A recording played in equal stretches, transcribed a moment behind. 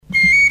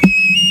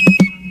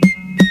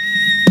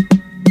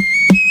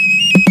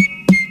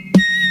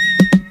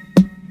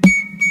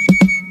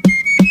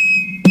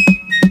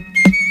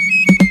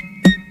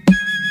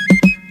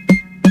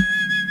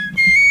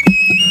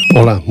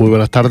Hola, muy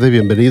buenas tardes,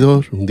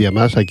 bienvenidos un día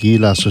más aquí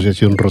la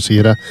Asociación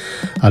Rociera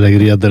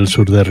Alegrías del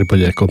Sur de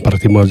Ripollet.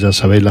 Compartimos, ya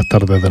sabéis, las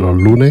tardes de los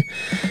lunes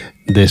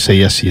de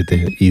 6 a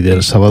 7 y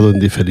del sábado en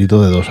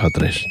diferido de 2 a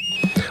 3.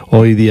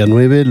 Hoy día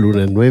 9,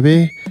 lunes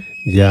 9,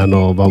 ya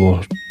nos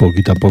vamos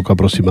poquito a poco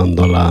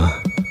aproximando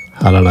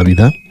a la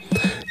Navidad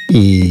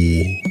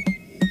y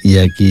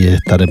aquí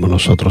estaremos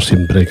nosotros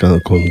siempre con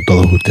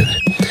todos ustedes.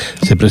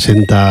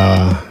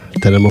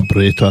 Tenemos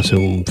proyectos de hacer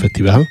un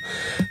festival,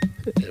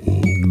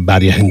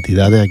 varias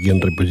entidades aquí en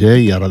Ripollet,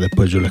 y ahora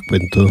después yo les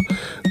cuento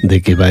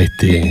de qué va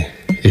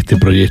este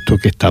proyecto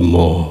que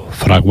estamos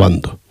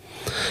fraguando.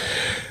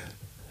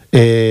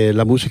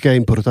 La música es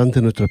importante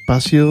en nuestro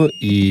espacio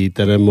y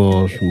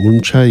tenemos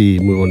mucha y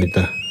muy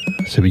bonita,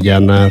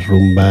 sevillanas,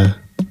 rumba,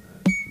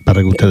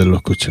 para que ustedes lo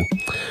escuchen.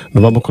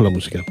 Nos vamos con la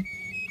música.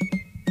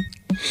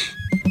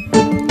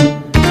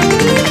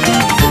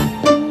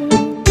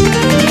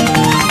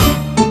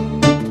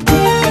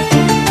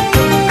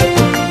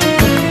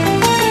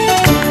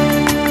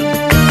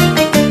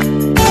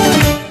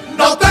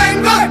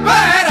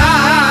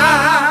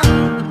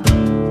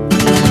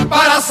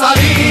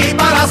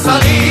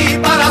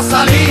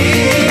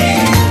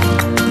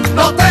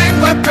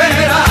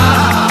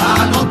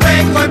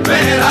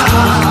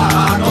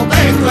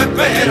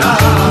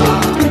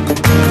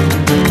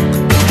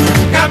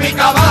 Que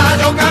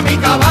a mi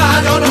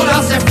caballo no le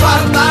hace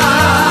falta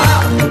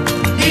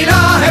ni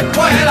las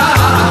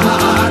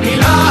espuelas, ni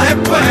las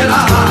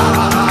espuelas,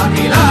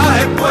 ni las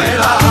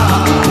espuelas.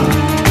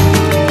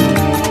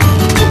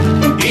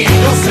 Y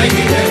yo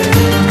seguiré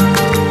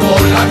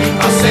por la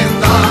misma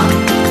senda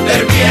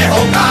del viejo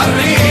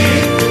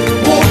carril,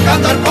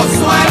 buscando el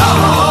consuelo,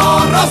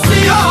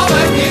 Rocío,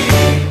 de ti.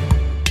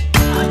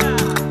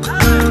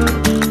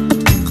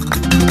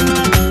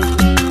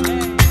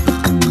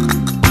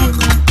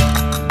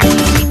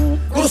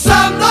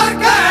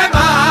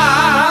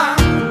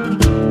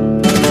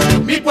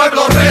 Mi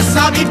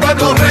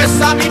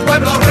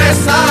pueblo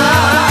reza,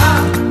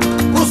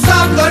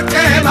 cruzando el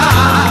quema,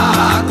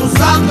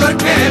 cruzando el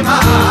quema,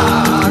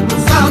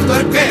 cruzando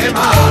el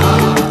quema.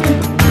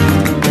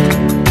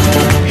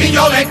 Y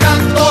yo le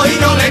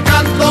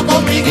canto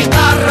con mi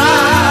guitarra,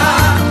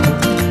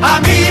 a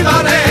mi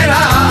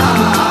manera,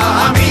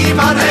 a mi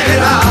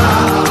manera,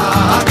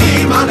 a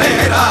mi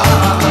manera.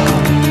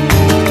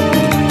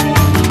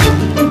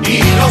 Y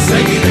yo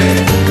seguiré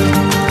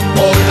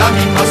por la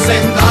misma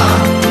senda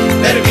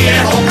del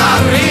viejo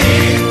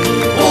carril,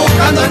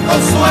 buscando el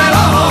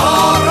consuelo,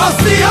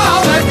 Rocío,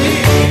 de ti.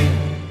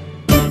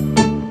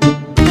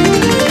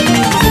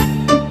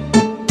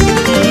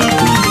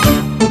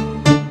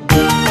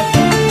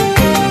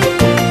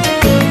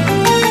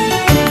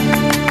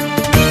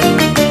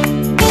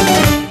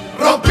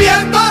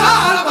 Rompiendo el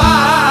alba,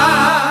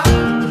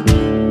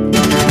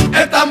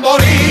 el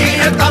tamborí,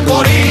 el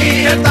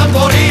tamborí, el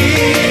tamborí.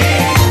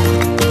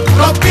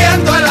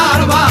 Rompiendo el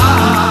alba,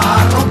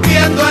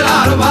 rompiendo el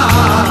alba,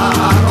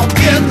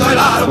 rompiendo el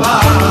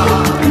alba.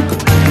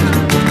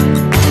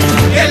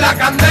 Y en la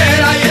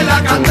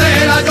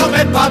candela yo me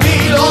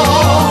espabilo,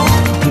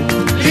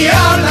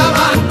 liao en la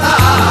manta,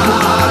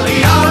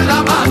 liao en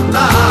la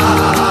manta,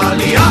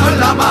 liao en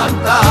la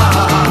manta.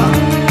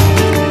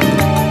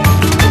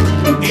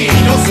 Y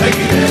yo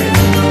seguiré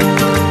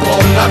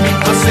por la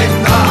misma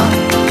senda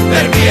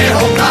del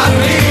viejo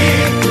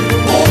carril,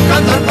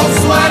 buscando el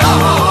consuelo,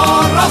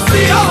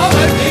 Rocío,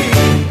 de ti.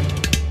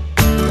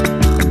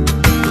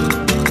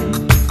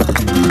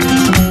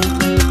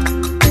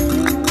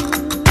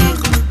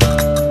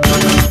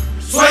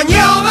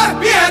 Sueño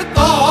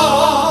despierto,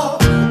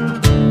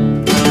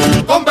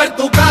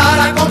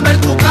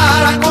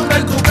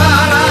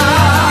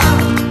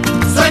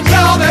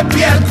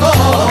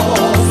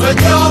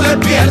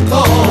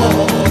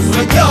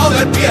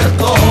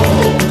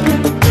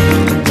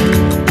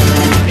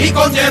 y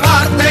con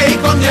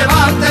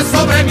llevarte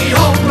sobre mi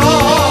hombro,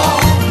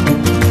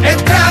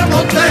 entre al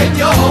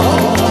monteño,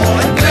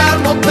 entre al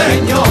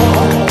monteño,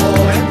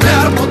 entre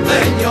al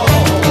monteño.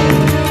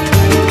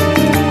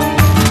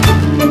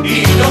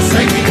 Y yo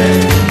seguiré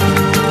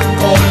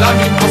por la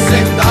misma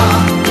senda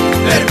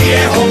del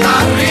viejo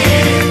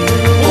carril,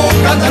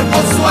 buscando el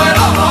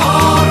consuelo,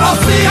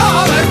 Rocío,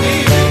 de ti.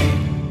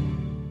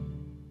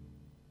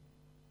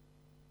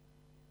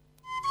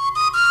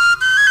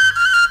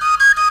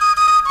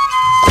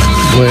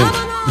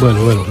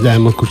 Bueno, ya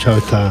hemos escuchado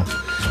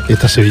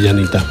esta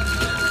sevillanita.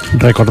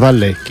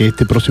 Recordarles que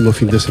este próximo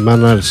fin de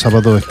semana, el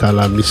sábado, está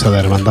la misa de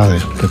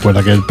hermandades.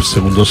 Recuerda que es el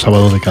segundo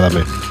sábado de cada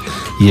mes.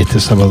 Y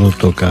este sábado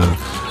toca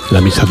la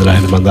misa de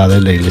las hermandades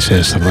en la iglesia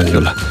de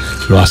Sardañola.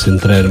 Lo hacen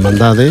 3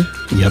 hermandades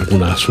y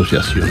alguna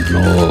asociación.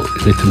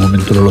 En este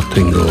momento no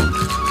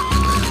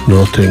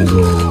los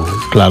tengo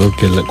claro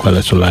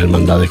cuáles son las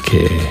hermandades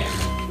que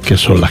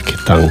son las que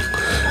están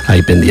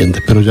ahí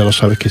pendientes, pero ya lo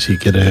sabes que si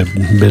quieres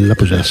verla,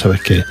 pues ya sabes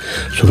que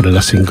sobre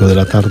las 5 de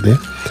la tarde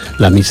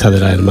la misa de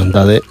las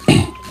hermandades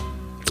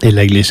en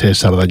la iglesia de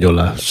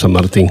Sardañola, San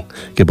Martín,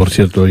 que por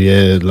cierto hoy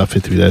es la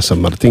festividad de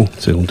San Martín,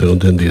 según tengo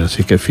entendido,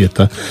 así que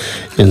fiesta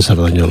en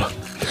Sardañola.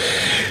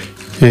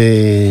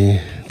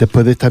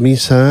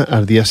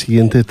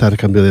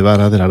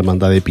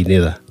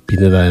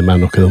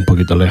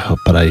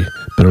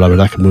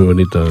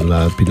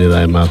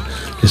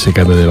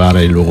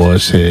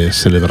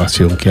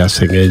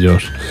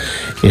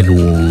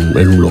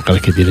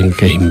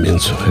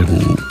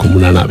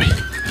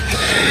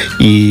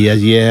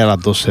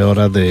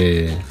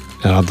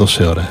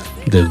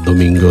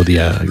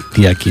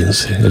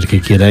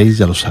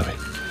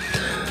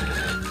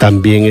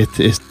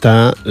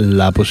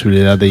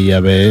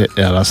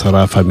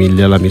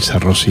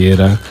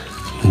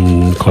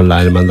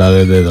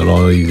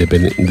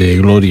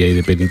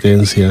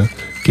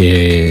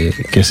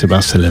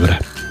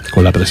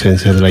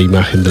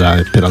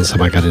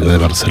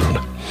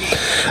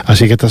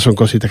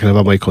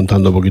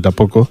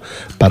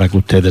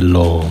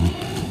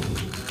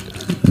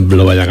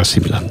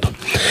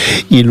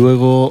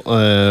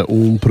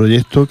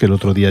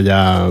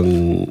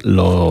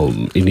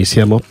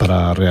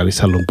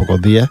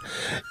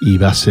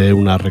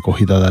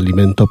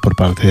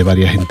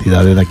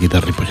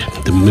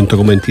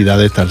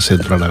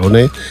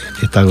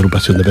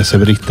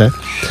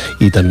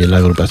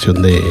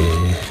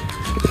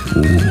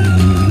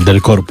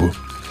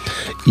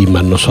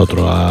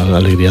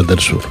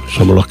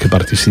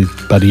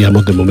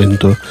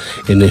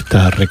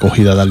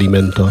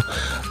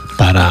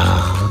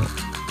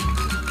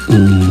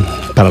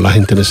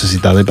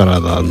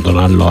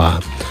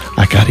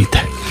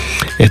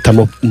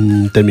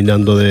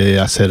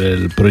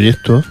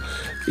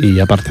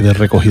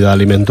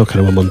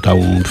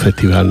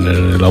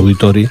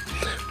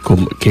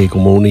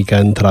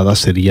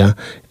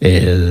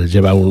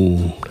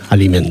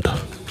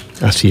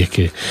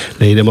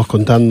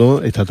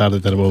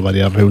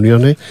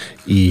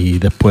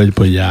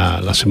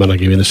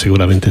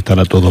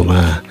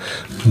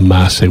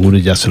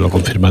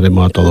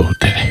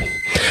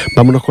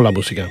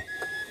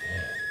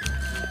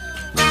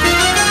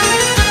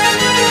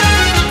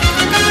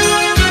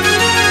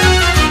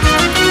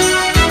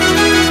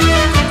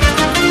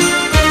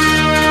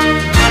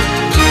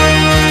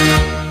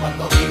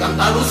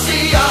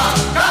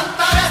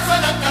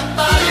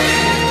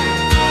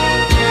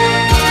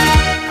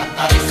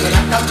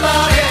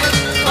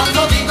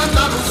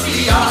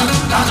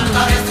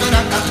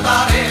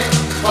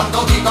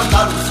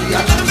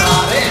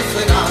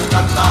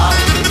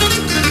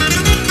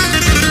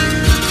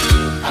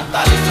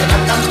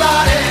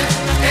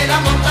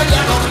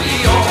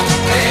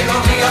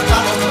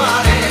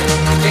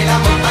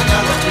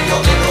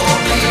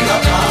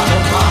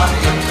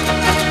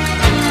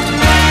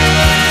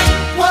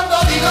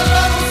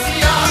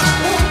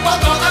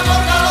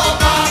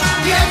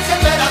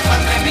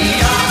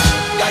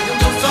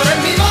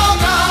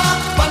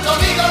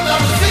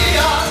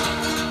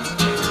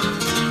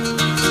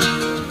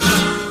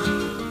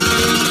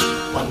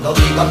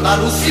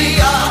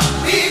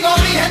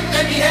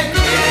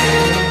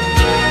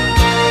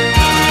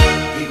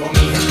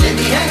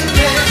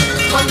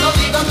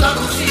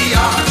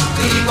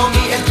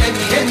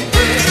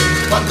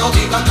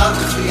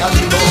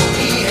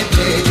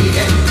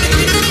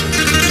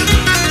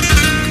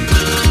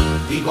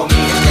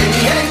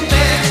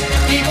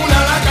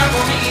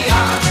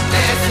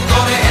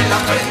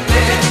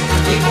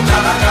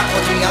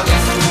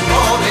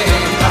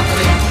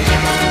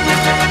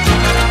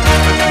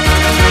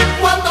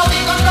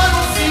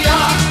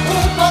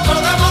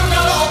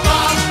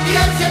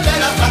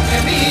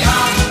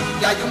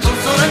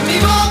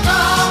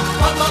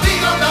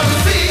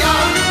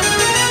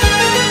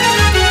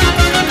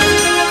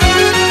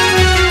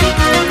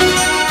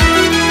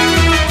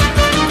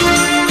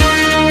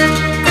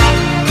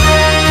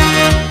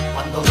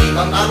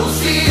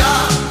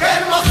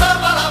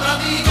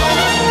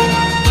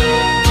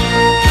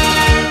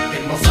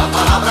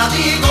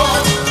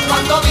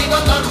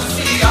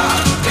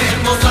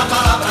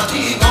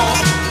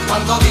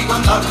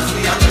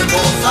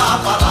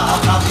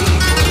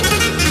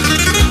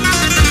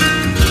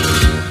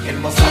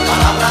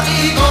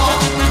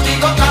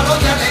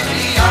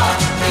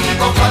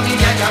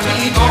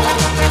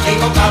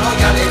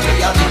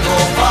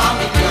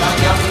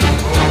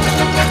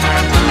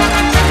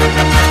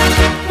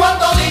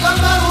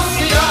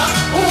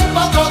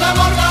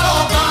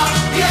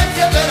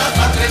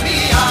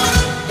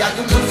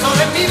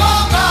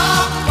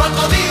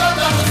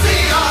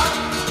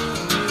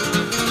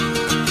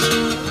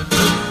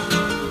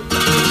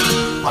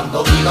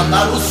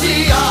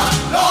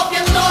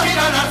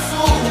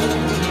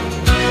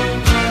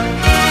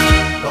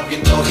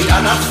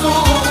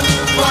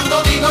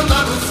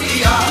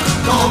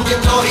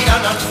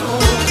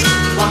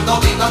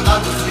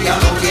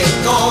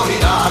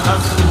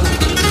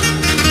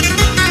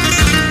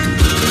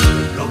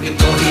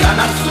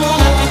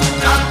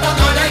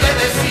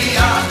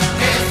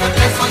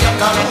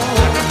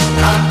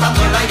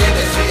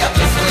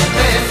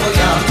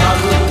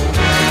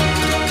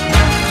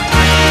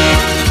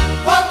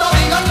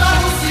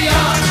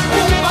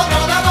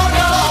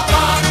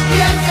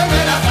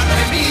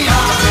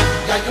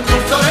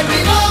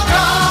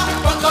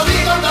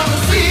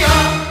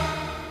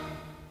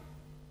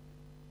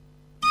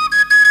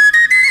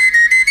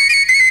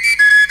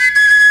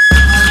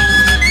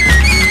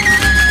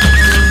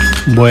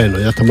 Bueno,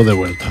 ya estamos de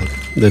vuelta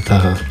de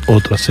esta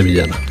otra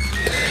sevillana.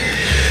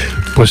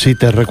 Pues sí,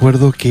 te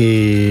recuerdo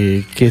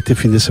que este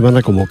fin de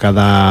semana, como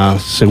cada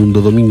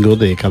segundo domingo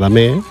de cada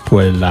mes,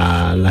 pues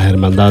las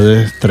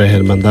hermandades, 3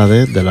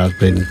 hermandades de las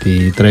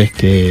 23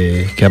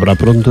 que habrá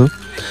pronto,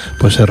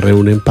 pues se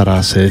reúnen para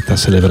hacer esta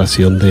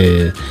celebración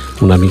de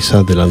una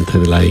misa delante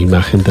de la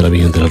imagen de la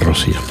Virgen del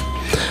Rocío.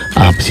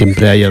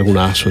 Siempre hay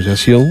alguna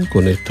asociación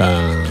con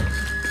estas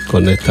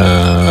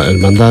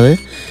hermandades,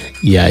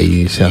 y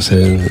ahí se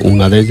hacen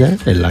una de ellas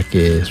en la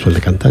que suele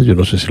cantar. Yo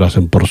no sé si lo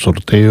hacen por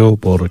sorteo o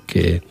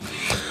porque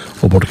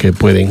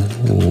pueden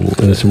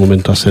en ese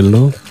momento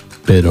hacerlo,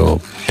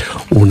 pero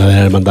una de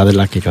las hermandades en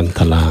la que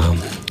canta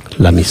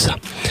la misa.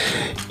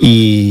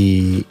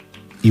 Y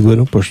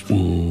bueno, pues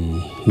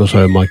no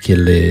sabemos a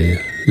quién le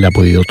ha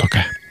podido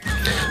tocar,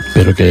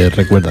 pero que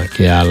recuerda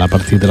que a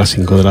partir de las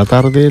 5 de la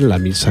tarde la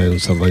misa en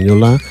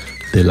Sardañola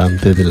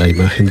delante de la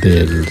imagen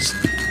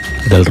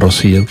del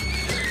Rocío,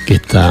 que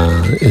está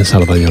en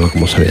Sardañola,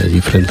 como sabéis,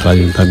 allí frente al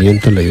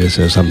ayuntamiento, en la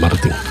iglesia de San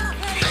Martín.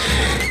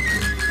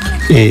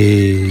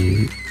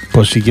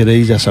 Pues si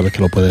queréis, ya sabes que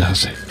lo puedes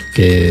hacer,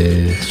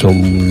 que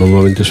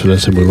normalmente suelen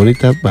ser muy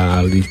bonitas. Va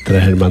a ir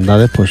 3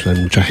 hermandades, pues hay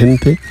mucha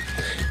gente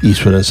y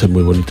suelen ser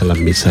muy bonitas las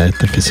misas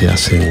estas que se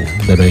hacen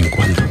de vez en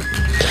cuando.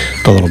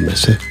 Todos los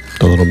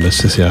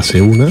meses se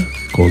hace una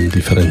con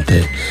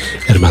diferentes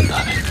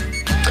hermandades.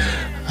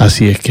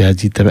 Así es que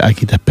aquí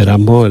te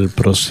esperamos el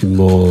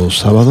próximo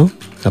sábado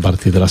a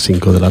partir de las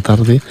 5 de la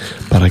tarde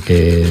para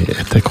que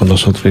estés con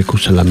nosotros y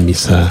escuches las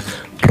misas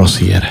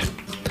rocieras.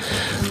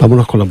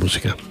 Vámonos con la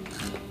música.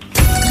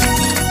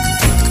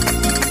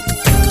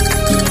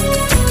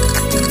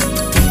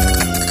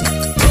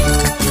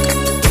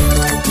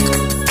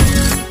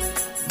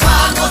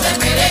 Vamos de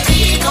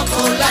peregrino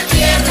por la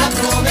tierra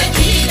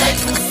prometida y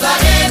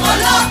cruzaremos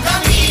los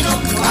caminos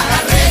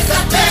para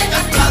rezarte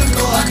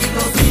cantando a mi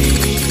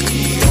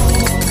Rocío.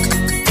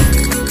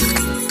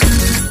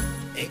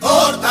 He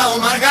cortado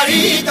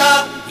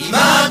margarita y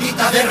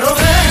matita de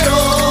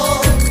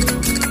romero,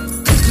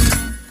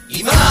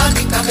 y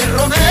matita de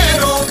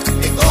romero.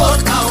 He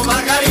cortado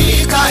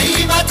margarita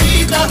y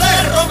matita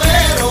de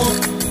romero.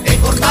 He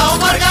cortado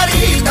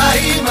margarita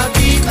y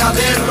matita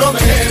de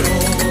romero.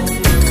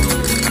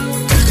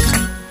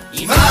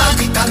 Y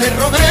matita de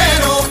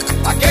romero,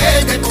 pa'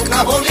 que te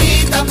pongas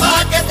bonita,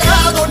 pa' que te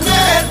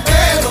adorne el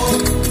pelo,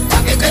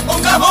 pa' que te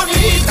pongas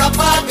bonita,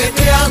 pa' que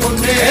te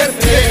adorne el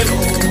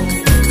pelo.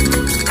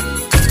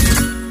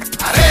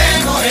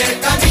 Haremos el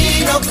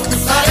camino,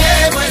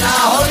 cruzaremos el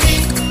ajoní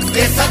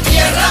de esa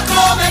tierra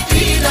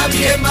prometida,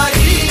 bien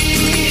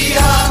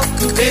María,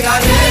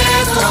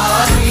 llegaremos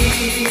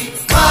aquí.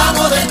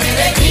 Vamos de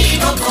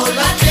peregrino por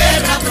la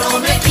tierra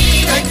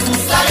prometida y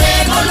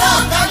cruzaremos los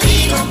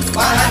caminos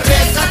para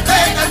rezarte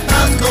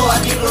cantando a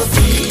mi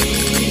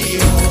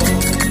Rocío.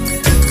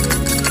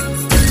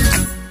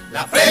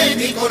 La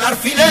prendí con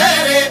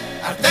alfileres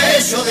al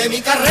techo de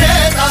mi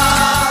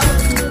carreta,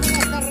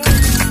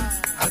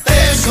 al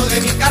techo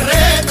de mi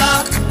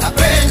carreta. La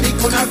prendí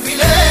con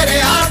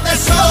alfileres al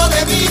techo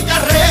de mi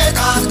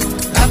carreta,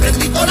 la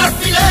prendí con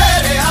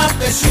alfileres al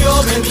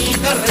techo de mi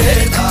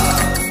carreta.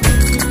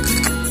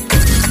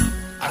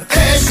 Al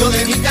techo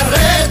de mi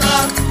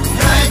carreta,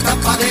 una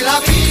estampa de la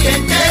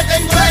Virgen que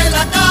tengo en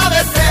la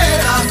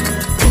cabecera,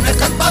 una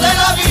estampa de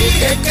la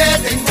Virgen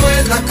que tengo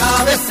en la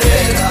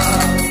cabecera.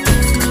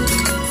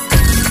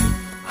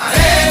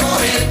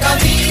 Haremos el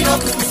camino,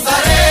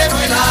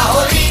 cruzaremos el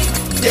ajoní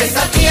de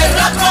esa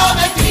tierra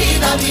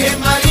prometida, bien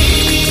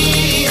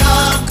María,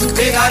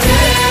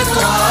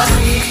 llegaremos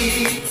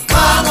aquí.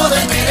 Vamos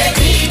de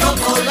peregrino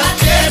por la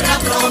tierra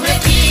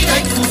prometida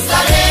y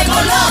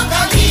cruzaremos los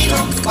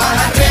caminos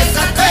para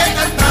rezarte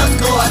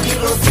cantando a mi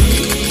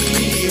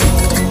Rocío.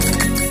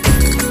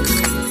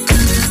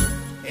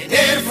 En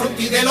el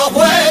frontis de los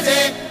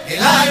bueyes de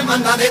la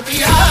hermandad de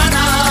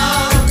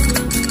Triana,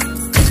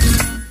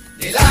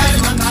 de la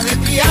hermandad de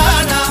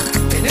Triana,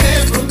 en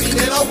el frontis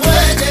de los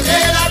bueyes de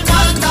la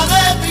hermandad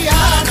de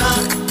Triana,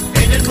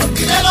 en el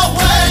frontis de los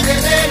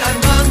bueyes de la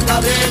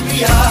hermandad de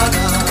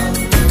Triana.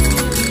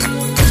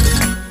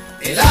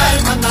 De la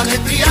hermandad de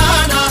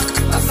Triana,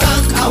 la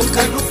Santa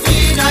Justa y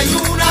Rufina y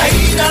una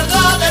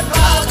giralda de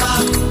plata,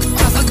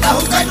 la Santa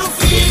Justa y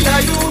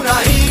Rufina y una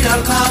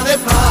giralda de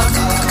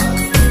plata.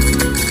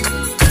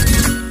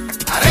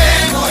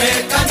 Haremos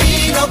el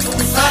camino,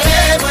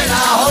 cruzaremos el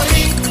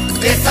ajoní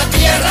de esa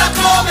tierra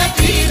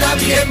prometida,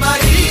 bien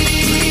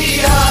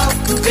María,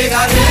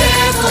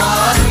 llegaremos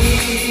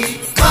aquí.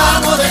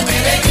 Vamos de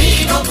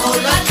peregrino por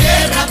la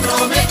tierra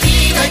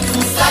prometida y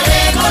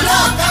cruzaremos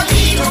los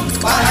caminos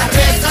para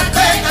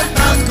rezarte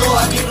cantando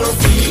a mi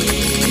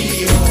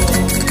Rocío.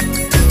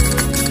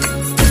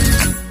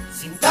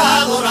 Cinta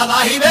dorada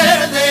y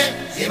verde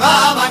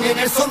llevaban en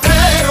el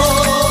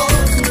sombrero,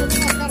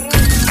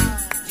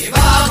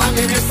 llevaban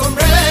en el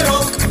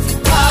sombrero.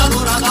 Cinta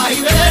dorada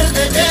y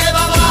verde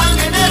llevaban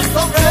en el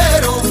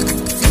sombrero,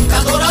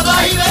 cinta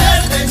dorada y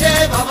verde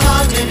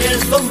llevaban en el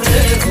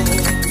sombrero.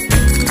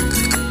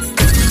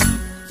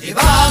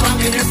 Llevaban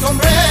en el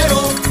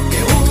sombrero que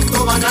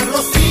junto a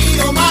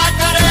Rocío,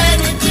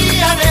 Macarena y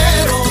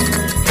Trianero,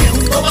 que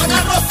juntos van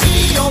a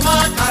Rocío,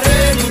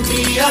 Macarena y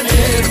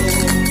Trianero.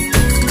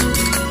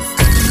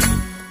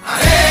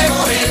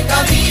 Haremos el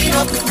camino,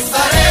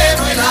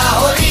 cruzaremos el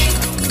Ajorí,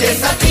 de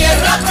esa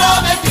tierra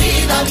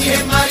prometida,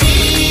 Virgen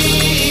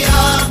María,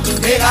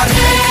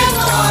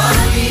 llegaremos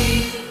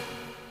aquí.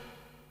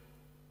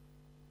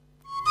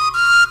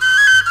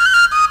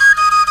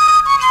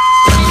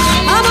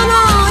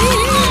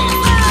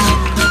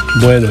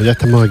 Bueno, ya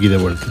estamos aquí de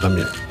vuelta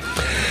también.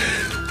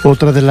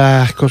 Otra de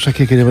las cosas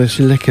que queremos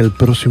decirles es que el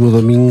próximo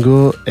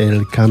domingo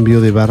el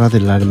cambio de vara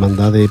de la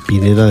Hermandad de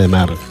Pineda de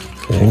Mar.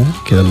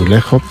 Queda muy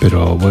lejos,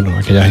 pero bueno,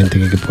 aquella gente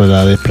que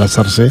pueda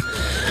desplazarse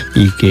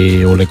y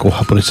que o le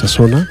coja por esa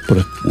zona,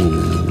 por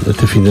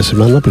este fin de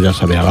semana, pues ya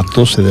sabe, a las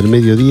 12 del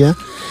mediodía,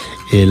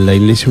 en la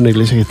iglesia, una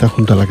iglesia que está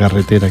junto a la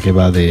carretera que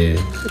va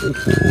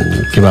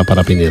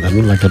para Pineda,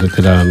 ¿no? La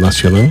carretera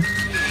nacional.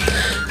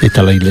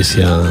 Está la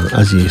iglesia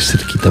allí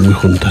cerquita, muy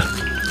junta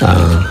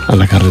a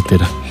la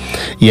carretera.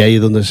 Y ahí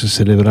es donde se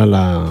celebra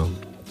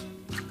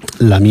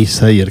la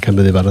misa y el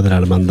cambio de vara de la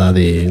Hermandad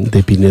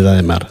de Pineda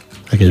de Mar.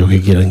 Aquellos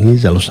que quieran ir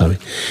ya lo saben.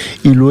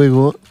 Y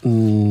luego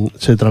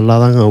se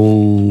trasladan a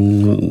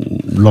un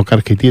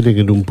local que tienen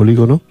en un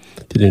polígono.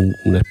 Tienen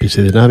una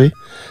especie de nave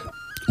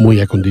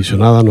muy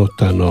acondicionada, no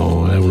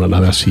es una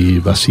nave así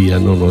vacía,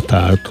 no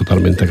está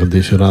totalmente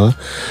acondicionada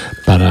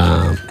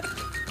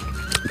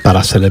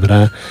para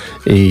celebrar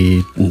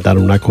y dar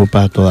una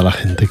copa a toda la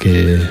gente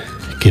que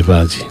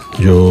va allí.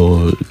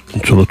 Yo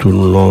solo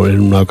estuve en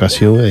una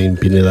ocasión en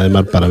Pineda de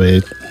Mar para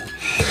ver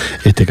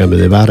este cambio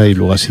de vara y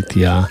luego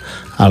asistía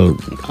al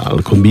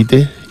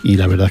convite y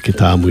la verdad es que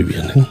estaba muy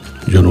bien, ¿eh?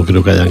 Yo no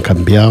creo que hayan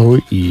cambiado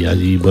y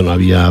allí, bueno,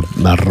 había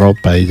arroz,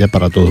 paella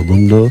para todo el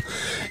mundo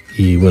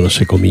y bueno,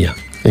 se comía,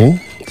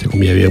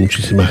 había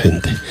muchísima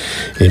gente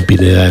en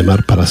Pineda de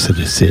Mar para hacer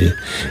ese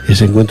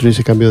encuentro y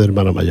ese cambio de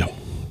hermana mayor.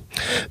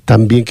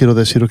 También quiero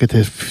deciros que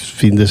este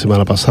fin de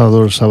semana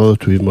pasado, el sábado,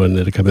 estuvimos en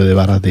el cambio de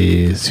vara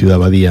de Ciudad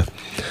Abadía,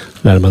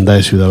 la hermandad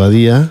de Ciudad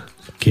Abadía,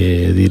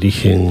 que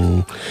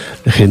dirigen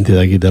gente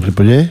de aquí de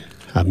Ripollet,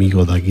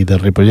 amigos de aquí de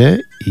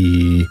Ripollet,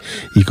 y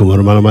como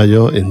hermano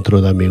mayor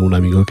entró también un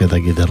amigo que es de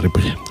aquí de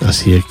Ripollet.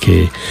 Así es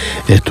que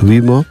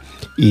estuvimos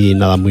y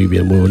nada, muy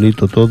bien, muy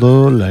bonito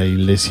todo, la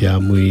iglesia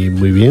muy,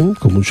 muy bien,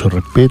 con mucho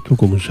respeto,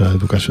 con mucha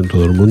educación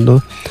todo el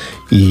mundo,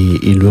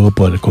 y luego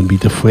pues el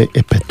convite fue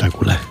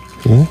espectacular.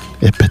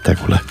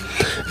 Espectacular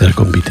el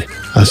convite.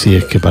 Así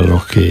es que para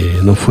los que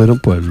no fueron,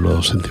 pues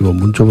lo sentimos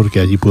mucho porque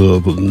allí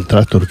pudo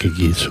entrar todo el que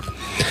quiso.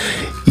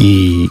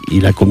 Y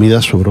la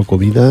comida, sobró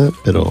comida,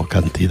 pero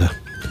cantidad.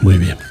 Muy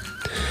bien,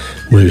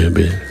 muy bien,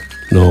 bien.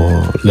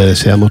 Le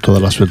deseamos toda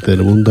la suerte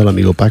del mundo al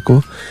amigo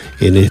Paco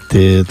en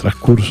este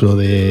transcurso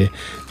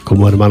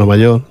como hermano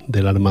mayor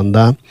de la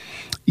hermandad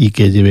y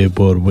que lleve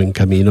por buen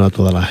camino a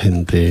toda la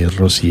gente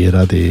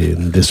rociera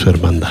de su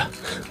hermandad,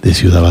 de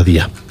Ciudad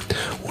Abadía.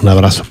 Un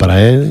abrazo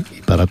para él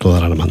y para toda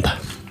la hermandad.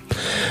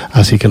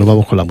 Así que nos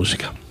vamos con la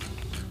música.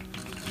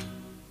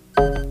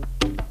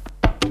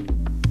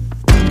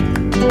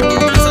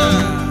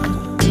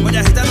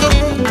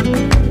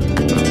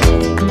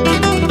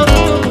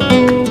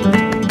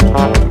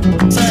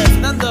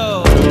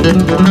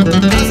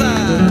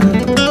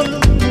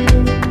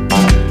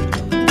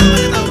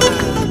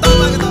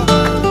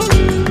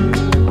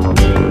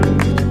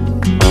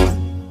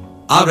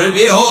 Abre el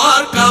viejo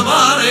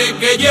alcamare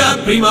que ya es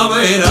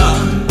primavera,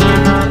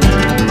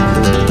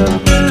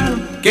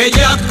 que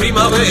ya es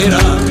primavera.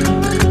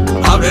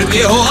 Abre el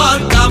viejo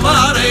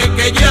alcamare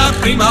que ya es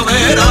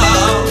primavera.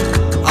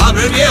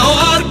 Abre el viejo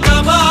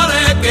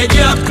alcamare que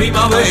ya es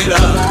primavera,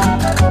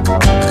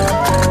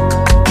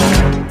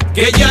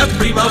 que ya es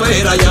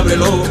primavera y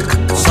ábrelo,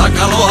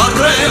 saca los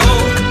arreos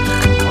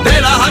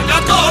de las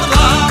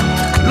acatordas,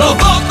 los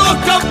votos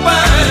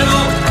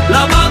camperos,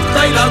 la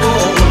manta y la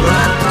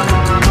gorra.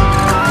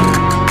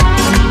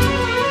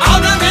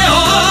 Abre el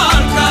viejo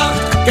arca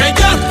que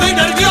ya estoy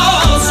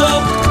nervioso,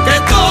 que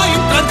estoy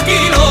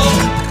intranquilo,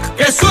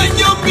 que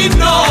sueño en mis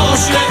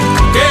noches,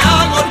 que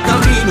hago el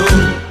camino.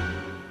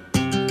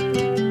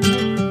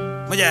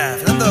 Oye,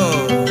 Fernando.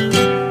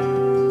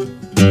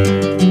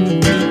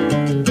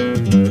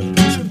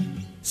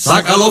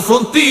 Saca los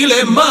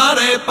frontiles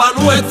mares pa'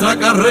 nuestra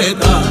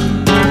carreta,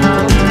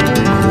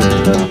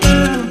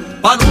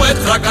 pa'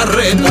 nuestra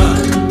carreta.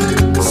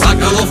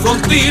 Saca los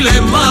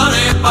frontiles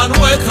mares pa'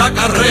 nuestra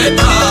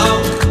carreta.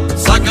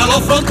 Saca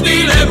los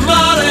frontiles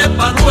mares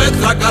pa'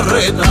 nuestra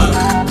carreta.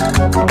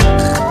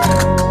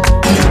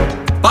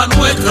 Pa'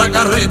 nuestra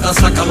carreta,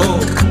 sácalo,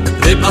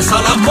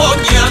 repasa las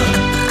moñas,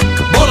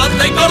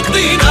 volante y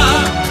cortina,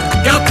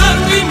 que hasta el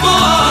mismo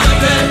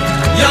aire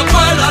ya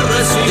vuela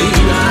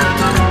resina.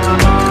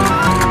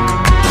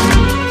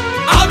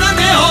 Abre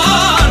viejo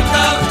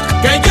arca,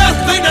 que ya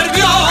estoy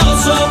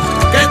nervioso,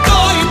 que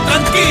estoy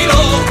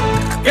intranquilo,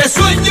 que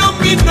sueño en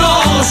mis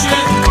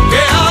noches, que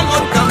hago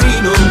el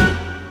camino.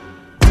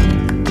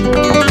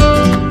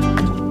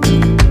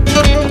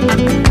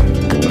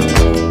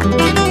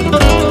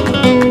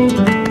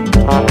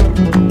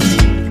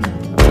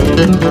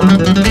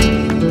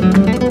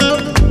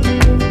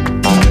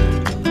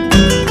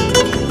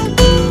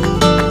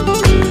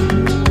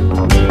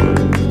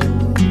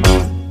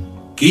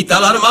 Quita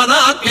la hermana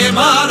que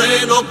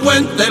mare, no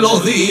cuente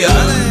los días.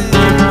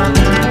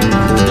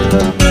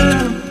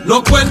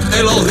 No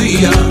cuente los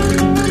días.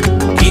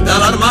 Quita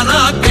la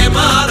hermana que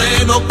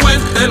mare, no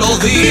cuente los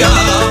días.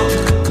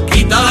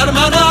 Quita la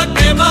hermana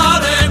que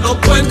mare, no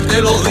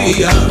cuente los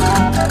días.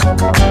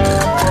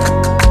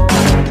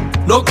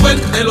 No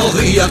cuente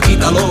los días,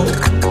 quítalo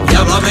y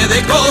háblame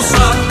de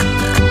cosas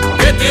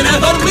que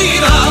tienes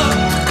dormidas,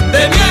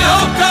 de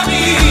viejos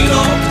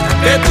caminos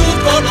que tú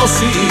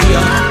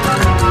conocías.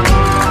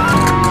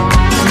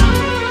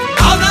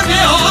 Habla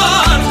viejo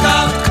arca,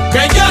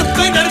 que ya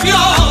estoy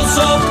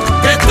nervioso,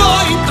 que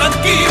estoy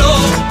intranquilo,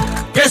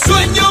 que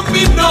sueño en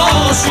mis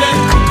noches,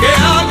 que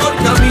hago el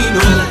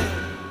camino.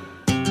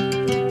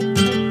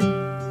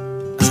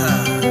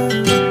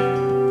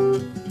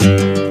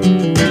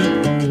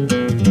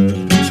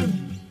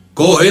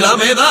 Coge la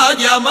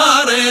medalla,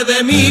 mare,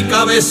 de mi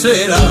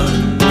cabecera,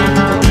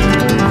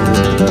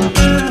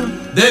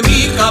 de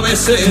mi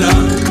cabecera.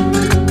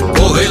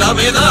 Coge la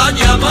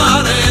medalla,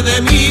 mare,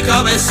 de mi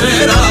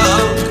cabecera.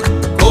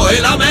 Coge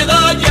la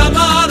medalla,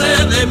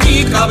 mare, de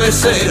mi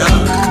cabecera.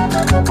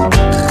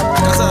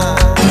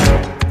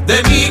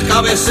 De mi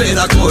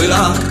cabecera,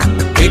 cógela,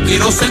 que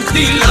quiero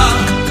sentirla,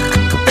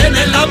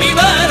 tenerla a mi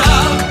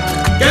vera,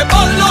 que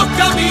por los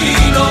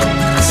caminos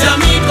sea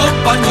mi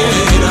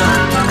compañera.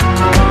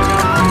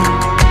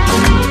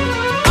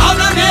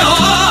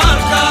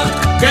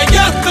 Que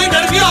ya estoy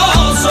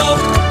nervioso,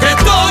 que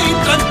estoy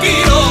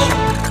intranquilo,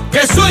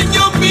 que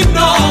sueño en mis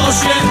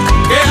noches,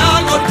 que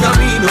hago el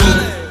camino.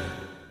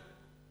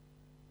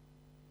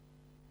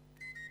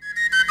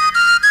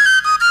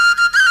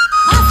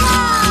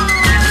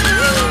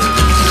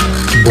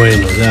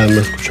 Bueno, ya hemos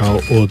escuchado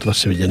otra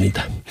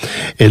sevillanita.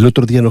 El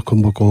otro día nos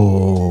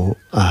convocó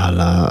a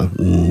las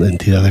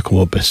entidades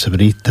como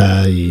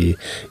Pesebristas y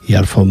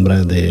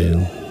Alfombras de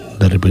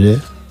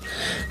Ripollet,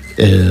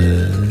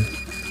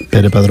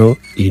 Pere Padró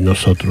y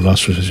nosotros, la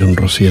Asociación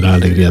Rociera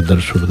Alegrías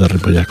del Sur de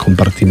Ripollet,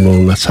 compartimos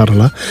una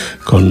charla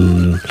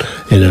en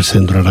el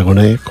Centro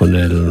Aragonés con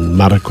el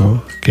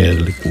Marco,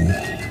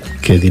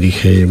 que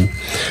dirige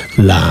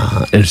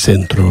el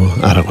Centro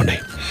Aragonés.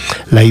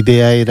 La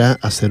idea era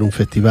hacer un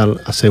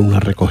festival, hacer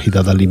una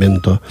recogida de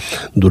alimentos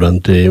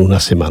durante una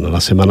semana. La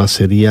semana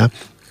sería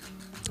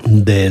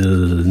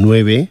del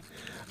 9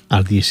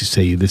 al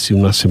 16, es decir,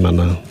 una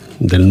semana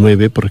del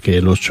 9, porque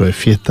el 8 es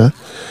fiesta,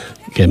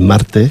 que es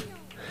martes,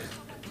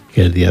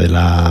 que es el día de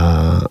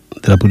la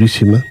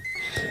Purísima,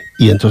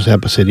 y entonces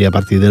sería a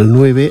partir del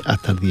 9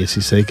 hasta el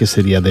 16, que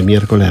sería de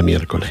miércoles a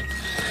miércoles.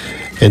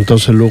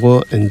 Entonces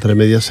luego, entre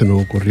medias, se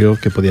nos ocurrió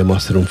que podíamos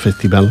hacer un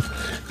festival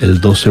el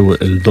 12 o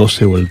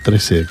el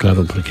 13,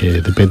 claro,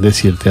 porque depende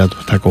si el teatro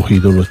está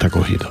cogido o no está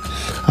cogido.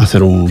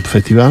 Hacer un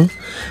festival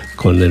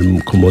con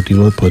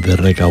motivo pues, de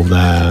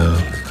recaudar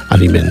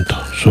alimentos.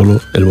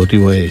 Solo el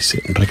motivo es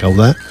ese,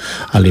 recaudar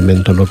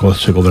alimentos. No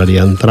se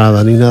cobraría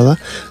entrada ni nada,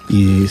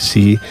 y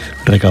sí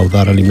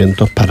recaudar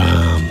alimentos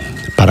para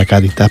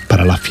Cáritas,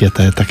 para las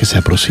fiestas estas que se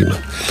aproximan.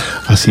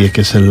 Así es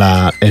que esa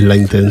es la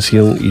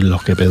intención y lo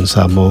que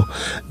pensamos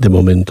de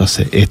momento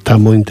hacer.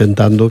 Estamos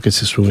intentando que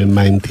se sumen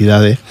más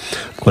entidades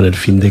con el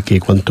fin de que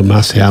cuanto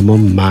más seamos,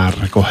 más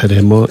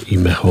recogeremos y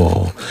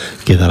mejor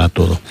quedará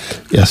todo.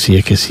 Y así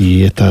es que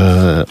si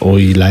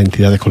hoy las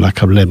entidades con las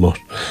que hablemos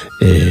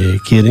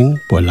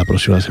quieren, pues la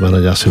próxima semana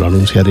ya se lo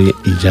anunciaré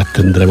y ya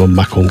tendremos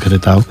más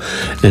concretado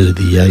el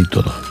día y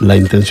todo. La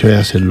intención es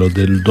hacerlo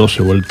del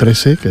 12 o el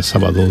 13, que es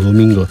sábado o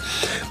domingo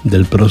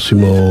del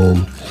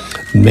próximo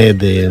mes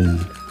de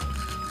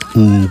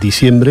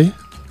diciembre,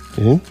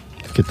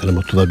 que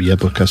tenemos todavía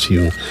pues casi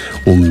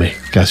un mes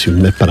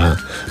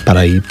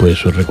para ir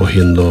pues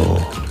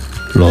recogiendo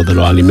lo de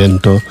los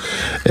alimentos,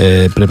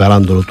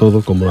 preparándolo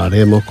todo, cómo lo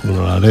haremos,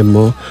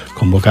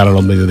 convocar a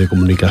los medios de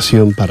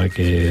comunicación para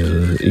que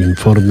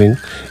informen,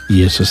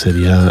 y eso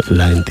serían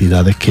las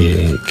entidades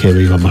que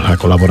íbamos a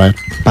colaborar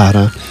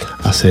para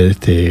hacer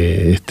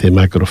este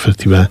macro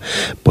festival,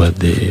 pues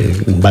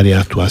de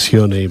varias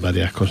actuaciones y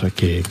varias cosas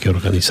que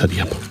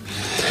organizaríamos.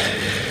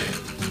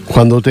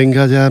 Cuando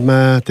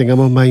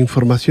tengamos más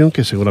información,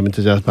 que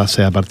seguramente ya va a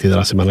ser a partir de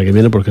la semana que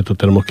viene, porque esto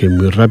tenemos que ir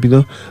muy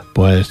rápido,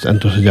 pues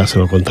entonces ya se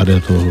lo contaré a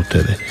todos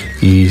ustedes.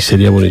 Y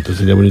sería bonito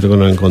que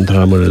nos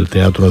encontráramos en el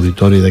Teatro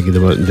Auditorio de aquí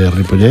de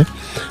Ripollet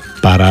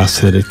para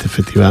hacer este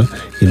festival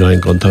y nos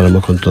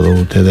encontráramos con todos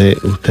ustedes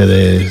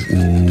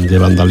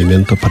llevando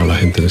alimentos para la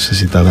gente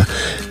necesitada,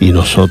 y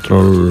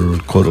nosotros,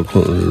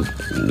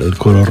 el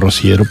coro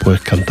rociero,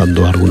 pues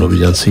cantando algunos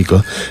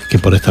villancicos, que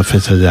por estas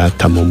fechas ya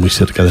estamos muy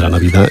cerca de la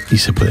Navidad y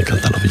se pueden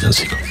cantar los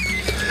villancicos.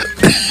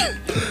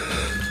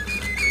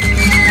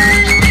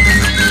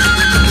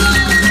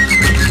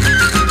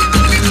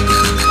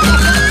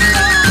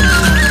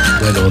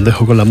 Bueno, os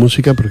dejo con la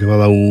música porque me ha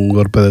dado un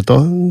golpe de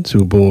tos,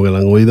 supongo que la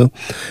han oído,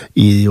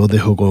 y os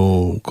dejo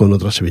con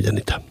otra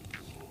sevillanita.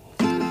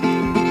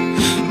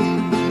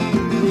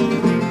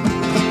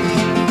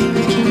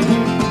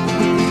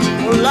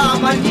 Por la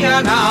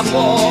mañana,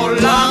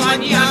 por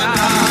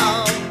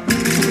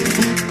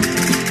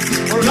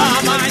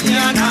la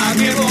mañana,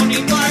 qué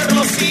bonito es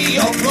Rocío.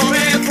 rocío,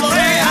 flores,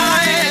 flores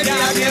a ella,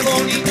 qué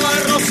bonito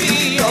el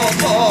rocío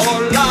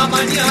por la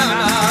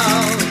mañana.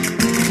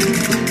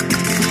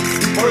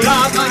 Por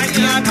la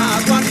mañana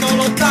cuando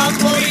los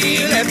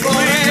tamboriles,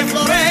 flores,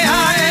 flores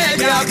a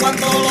ella,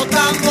 cuando los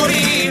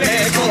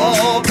tamboriles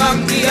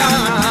tocan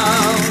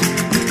diana.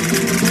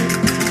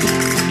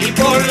 Y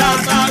por la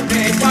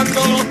tarde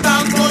cuando los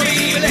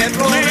tamboriles,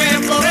 flores,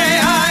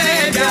 flores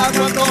a ella,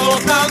 cuando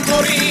los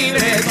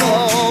tamboriles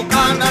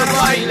tocan al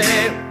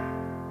baile.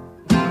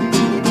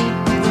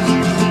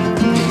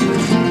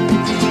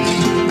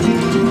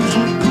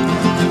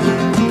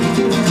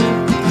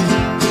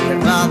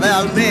 De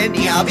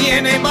Armenia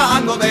viene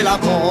bajando del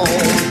amor,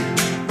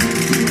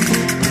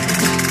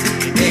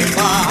 viene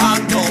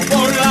bajando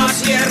por la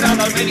sierra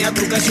de Armenia,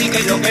 tú que sí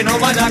que yo que no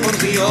vaya con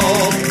Dios.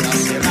 La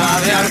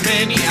sierra de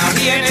Armenia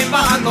viene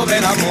bajando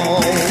del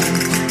amor,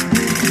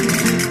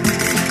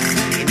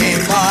 viene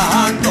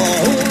bajando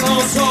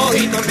unos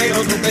ojitos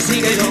negros, tú que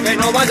sí que yo que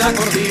no vaya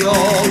con Dios.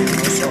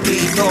 Unos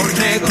ojitos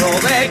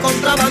negros de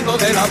contrabando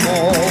del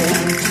amor.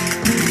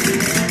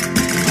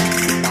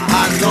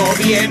 Cuando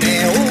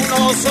viene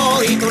unos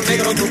ojitos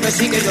negros, tú que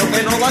sí que yo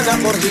que no vaya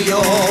por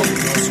Dios.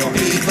 Unos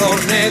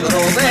ojitos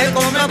negros de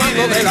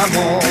contrabando del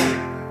amor.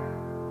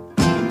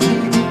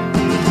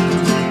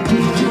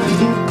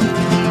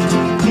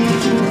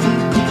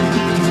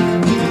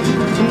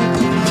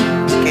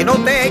 Que no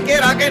te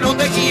quiera, que no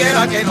te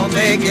quiera, que no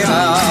te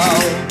quiera.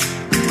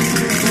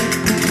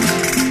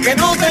 Que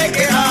no te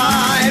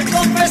quiera, el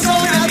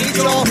confesor me ha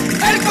dicho,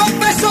 el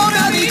confesor me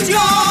ha dicho,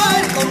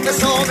 el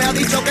confesor me ha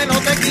dicho que no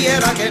te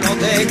quiera, que no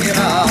te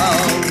quiera.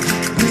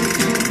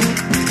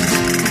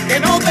 Que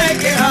no te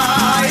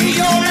quiera, y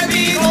yo le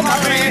digo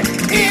padre,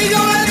 y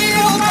yo le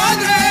digo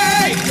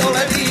padre, y yo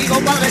le digo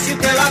padre, si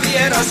usted la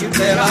viera, si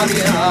usted la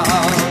viera.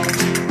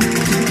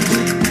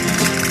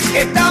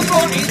 Que tan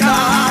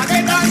bonita,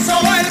 que tan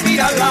solo el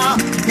mirarla,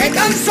 que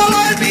tan solo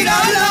el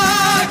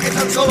mirarla, que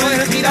tan solo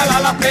el mirarla,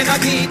 la pena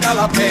quita,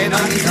 la pena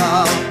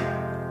quita.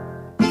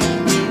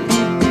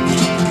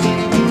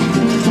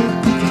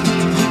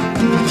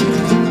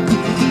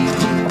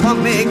 Jamás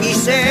me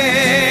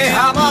quise,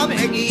 jamás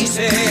me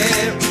quise,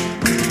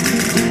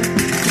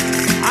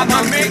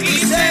 jamás me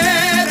quise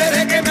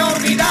desde que me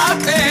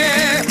olvidaste,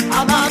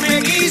 jamás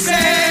me quise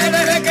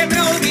desde que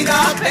me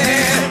olvidaste,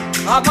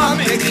 jamás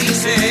me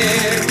quise.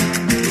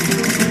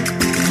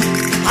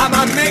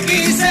 Jamás me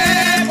quise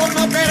por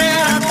no querer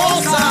a la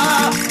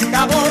cosa que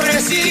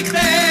aborreciste,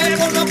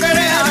 por no querer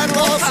a la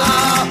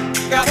cosa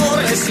que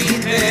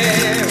aborreciste.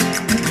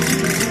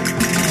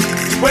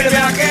 Vuelve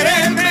a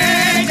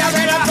quererme, ya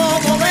verás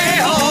cómo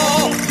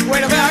dejo.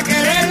 Vuelve a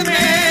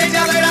quererme,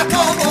 ya verás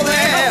cómo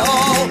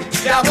dejo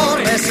de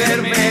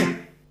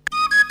aborrecerme.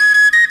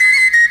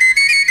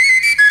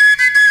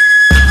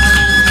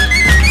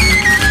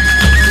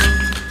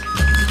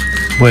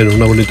 Bueno,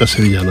 una bonita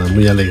sevillana,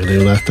 muy alegre,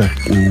 una de estas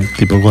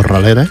tipo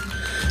corraleras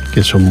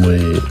que son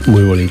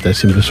muy bonitas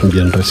y siempre son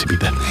bien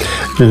recibidas.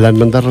 La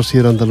Hermandad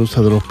Rociera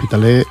Andaluza del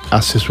Hospitalet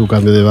hace su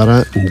cambio de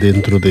vara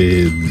dentro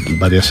de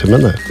varias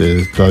semanas.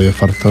 Todavía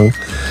faltan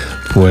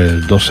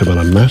pues 2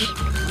 semanas más,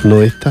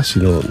 no esta,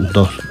 sino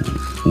 2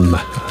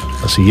 más.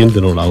 La siguiente,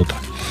 no la otra.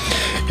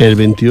 El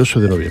 28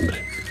 de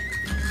noviembre.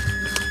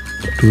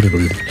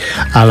 Octubre-noviembre.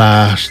 A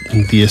las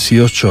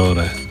 18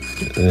 horas.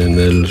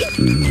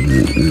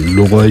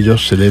 Luego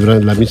ellos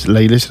celebran, la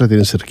iglesia la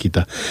tienen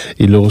cerquita,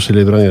 y luego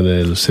celebran en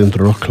el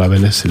centro Los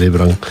Claveles,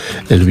 celebran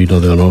el vino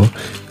de honor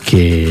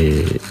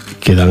que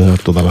dan a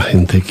toda la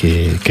gente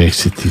que ha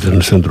existido en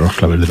el centro Los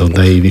Claveles,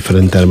 donde hay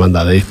diferentes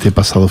hermandades. Este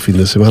pasado fin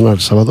de semana, el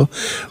sábado,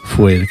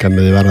 fue el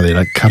cambio de vara de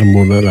la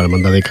Carmona, la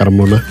hermandad de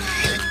Carmona,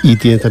 y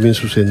tiene también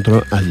su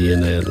centro allí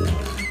en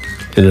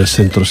el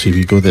centro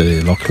cívico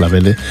de Los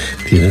Claveles,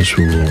 tienen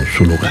su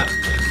lugar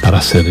para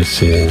hacer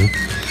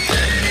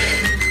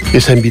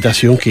esa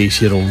invitación que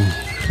hicieron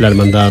la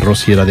Hermandad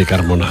Rociera de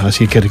Carmona.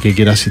 Así que el que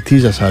quiera asistir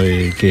ya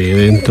sabe que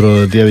dentro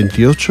del día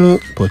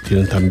 28 pues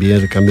tienen también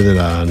el cambio de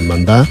la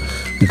Hermandad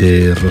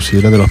de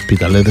Rociera del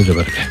Hospitalet de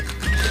Llobregat.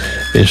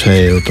 Esa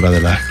es otra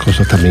de las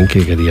cosas también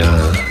que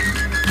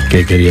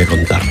quería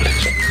contarles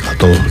a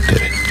todos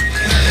ustedes.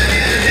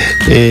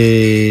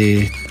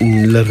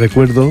 Les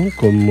recuerdo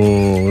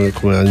como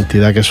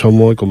entidad que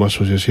somos y como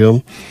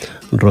asociación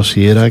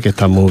rociera que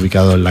estamos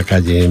ubicados en la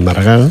calle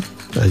Maragall.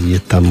 Allí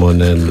estamos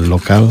en el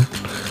local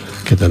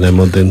que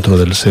tenemos dentro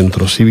del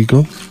centro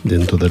cívico,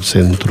 dentro del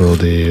centro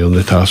de donde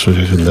está la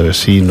asociación de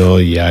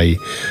vecinos, y hay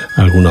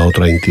alguna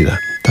otra entidad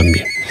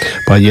también.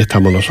 Pues allí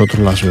estamos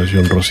nosotros, la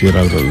Asociación Rociera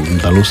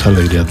Andaluza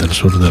Alegrías del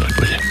Sur de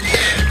Ripollet.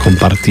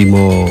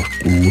 Compartimos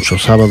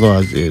muchos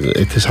sábados.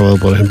 Este sábado,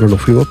 por ejemplo, no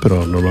fuimos,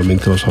 pero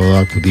normalmente los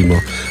sábados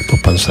acudimos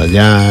pues para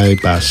ensayar y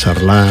para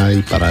charlar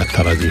y para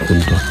estar allí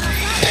juntos.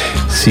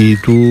 Si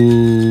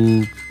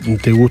tú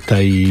te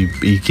gusta y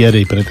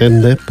quieres y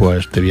pretendes,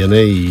 pues te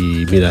vienes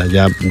y mira,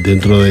 ya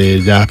dentro de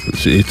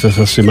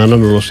esta semana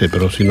no lo sé,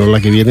 pero si no la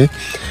que viene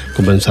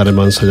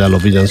comenzaremos a ensayar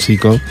los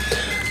villancicos,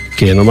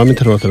 que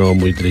normalmente no los tenemos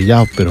muy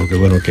trillados, pero que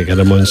bueno, que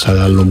queremos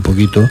ensayarlo un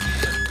poquito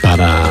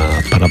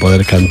para para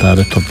poder cantar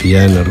estos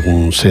días en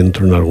algún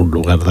centro, en algún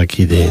lugar de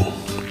aquí de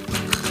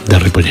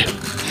Ripollet.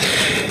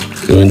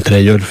 Entre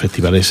ellos el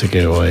festival ese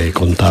que os he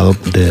contado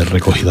de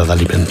recogida de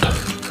alimentos.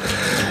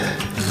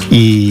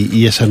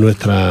 Y esa es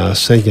nuestra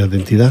seña de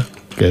identidad,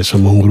 que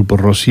somos un grupo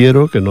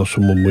rociero, que no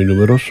somos muy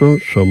numerosos,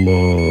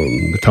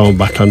 estamos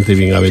bastante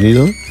bien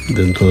avenidos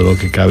dentro de lo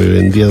que cabe hoy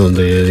en día,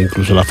 donde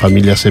incluso las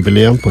familias se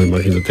pelean, pues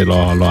imagínate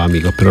los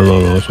amigos, pero no,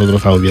 nosotros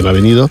estamos bien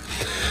avenidos,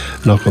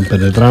 nos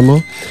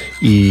compenetramos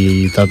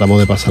y tratamos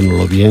de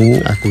pasárnoslo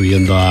bien,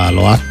 acudiendo a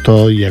los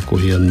actos y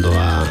acudiendo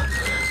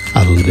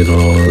a donde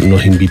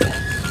nos invitan.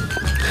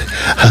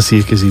 Así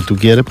es que si tú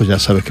quieres, pues ya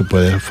sabes que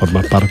puedes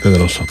formar parte de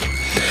nosotros.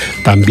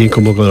 También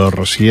como con los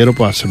rocieros,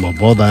 pues hacemos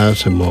bodas,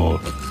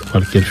 hacemos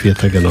cualquier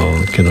fiesta que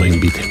nos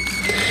inviten.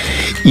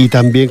 Y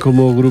también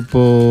como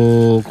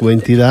grupo, como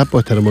entidad,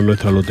 pues tenemos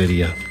nuestra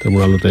lotería.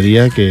 Tenemos una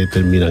lotería que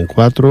termina en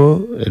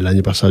 4. El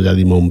año pasado ya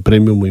dimos un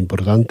premio muy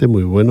importante,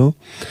 muy bueno.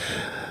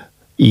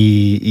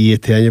 Y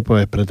este año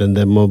pues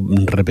pretendemos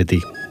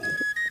repetir.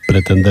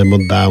 Pretendemos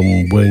dar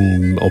un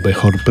buen o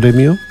mejor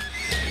premio.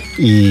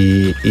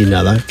 Y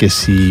nada, que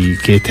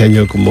este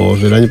año, como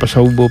el año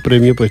pasado hubo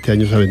premio, pues este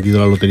año se ha vendido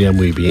la lotería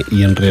muy bien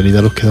y en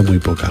realidad nos queda muy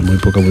poca,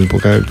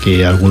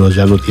 que algunos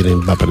ya no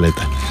tienen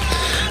papeletas.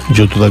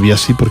 Yo todavía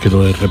sí, porque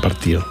no he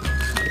repartido.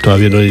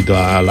 Todavía no he ido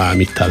a las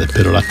amistades,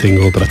 pero las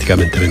tengo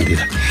prácticamente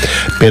vendidas.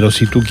 Pero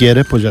si tú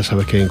quieres, pues ya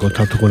sabes que en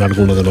contacto con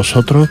alguno de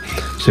nosotros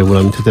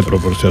seguramente te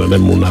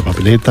proporcionaremos una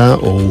papeleta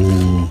o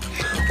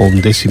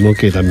un décimo,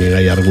 que también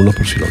hay algunos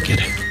por si lo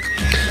quieres.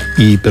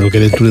 Pero que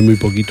dentro de muy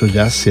poquito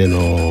ya se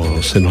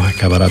nos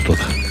acabará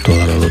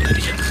toda la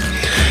lotería.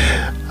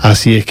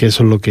 Así es que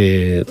eso es lo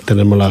que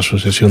tenemos la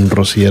Asociación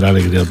Rociera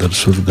Alegrías del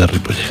Sur de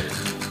Ripollet.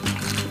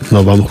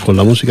 Nos vamos con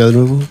la música de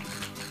nuevo.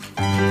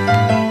 A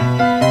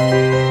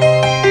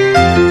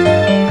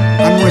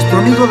nuestro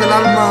amigo del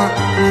alma,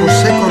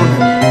 José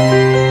Coronel.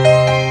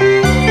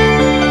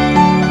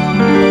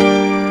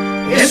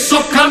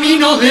 Esos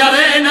caminos de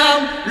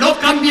arena los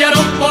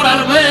cambiaron por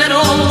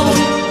alberos.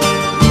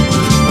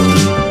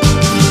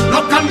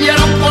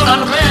 Cambiaron por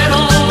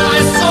albero,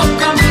 esos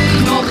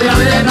caminos de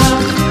arena,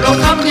 los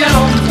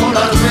cambiaron por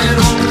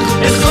albero,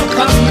 esos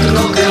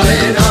caminos de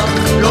arena,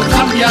 los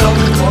cambiaron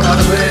por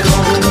albero.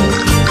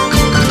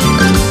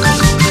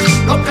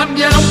 Los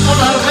cambiaron por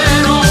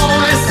albero,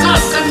 esa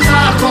senda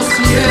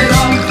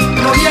rociera,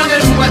 gloria de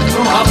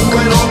nuestros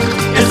abuelos,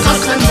 esa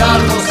senda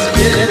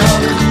rociera,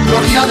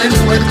 gloria de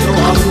nuestros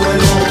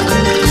abuelos.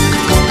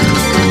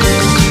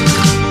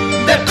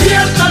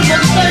 Despierta el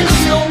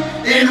monteño,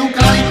 el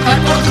eucalipta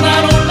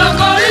cortaron, la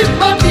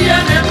marisma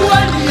tiene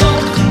dueño,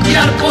 y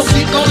al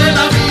pocito de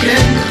la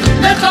Virgen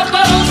le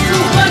taparon su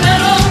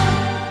veneno.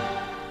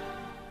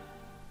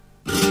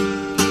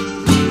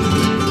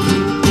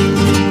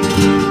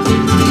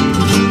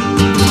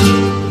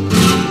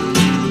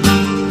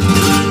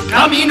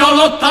 Camino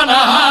los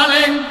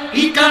tanajales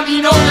y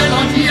camino de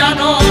los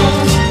llanos,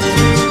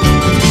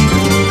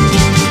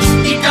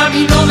 y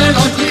camino de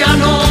los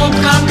llanos,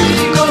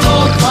 camino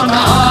los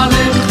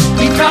tanajales.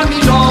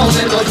 Camino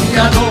de los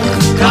llanos,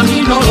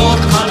 camino los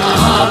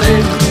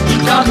canales, y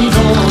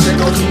camino de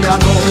los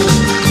llanos,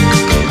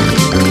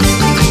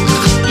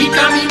 y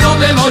camino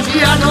de los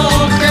llanos,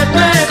 qué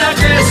pena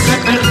que se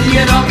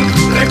perdiera,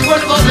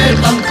 recuerdo de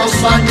tantos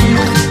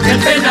años, qué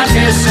pena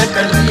que se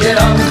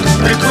perdiera,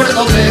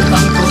 recuerdo de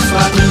tantos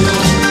años.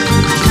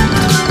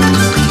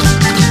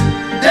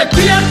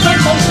 Despierta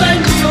el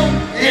monteño,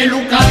 el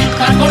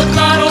eucalipta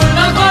cortaron,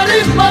 la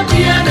marisma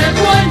tiene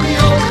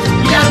dueño,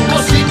 y al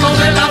pocito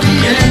de la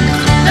Virgen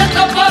le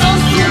taparon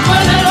su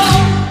veneno.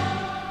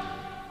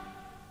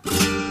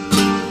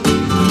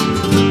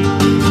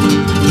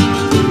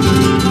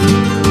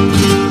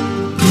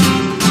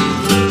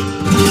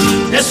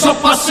 Esos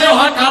paseos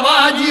a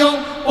caballo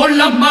por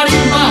las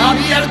marismas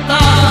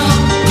abiertas,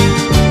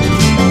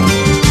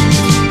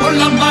 por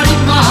las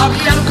marismas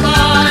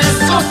abiertas,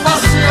 esos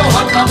paseos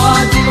a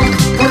caballo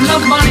por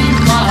las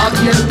marismas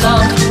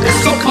abiertas,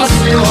 esos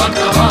paseos a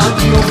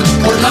caballo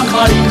por las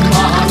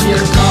marismas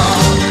abiertas.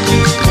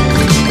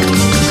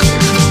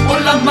 Por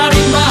las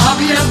marismas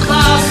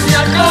abiertas se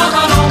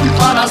acabaron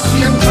para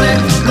siempre,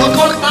 lo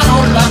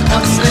cortaron las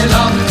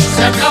cancelas,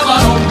 se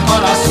acabaron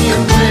para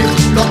siempre,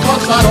 lo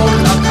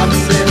cortaron las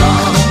cancelas.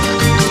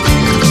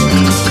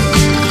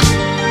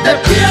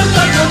 Despierta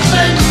el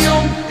norteño,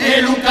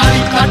 el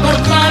eucalipta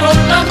cortaron,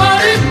 la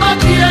marisma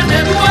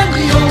tiene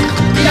dueño,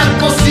 y al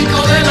pocito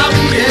de la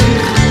Virgen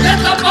le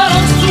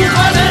taparon su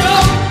veneno.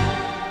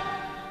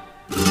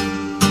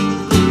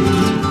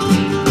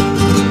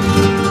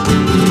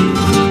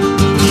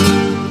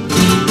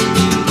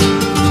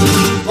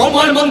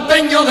 Como el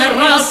monteño de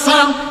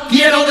raza,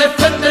 quiero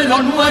defender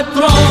lo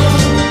nuestro.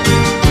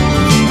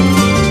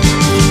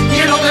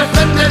 Quiero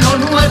defender lo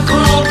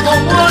nuestro,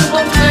 como el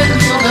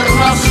monteño de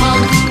raza.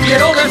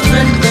 Quiero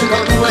defender lo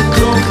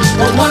nuestro,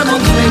 como el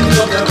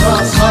monteño de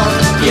raza.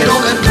 Quiero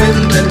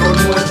defender lo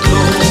nuestro.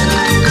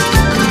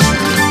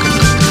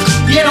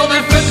 Quiero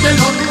defender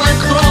lo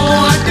nuestro,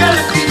 aquel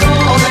filo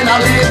de la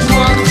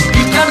lengua y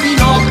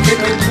camino que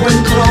no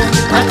encuentro.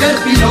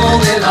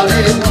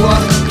 agua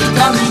y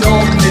camino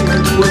que no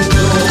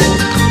encuentro.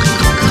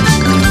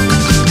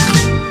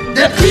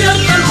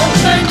 Despierta el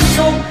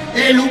porteño,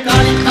 el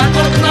eucalipta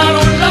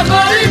cortaron, la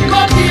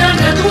marisma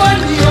tiene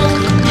dueño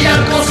y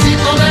al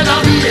cosito de la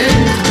bien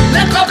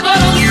le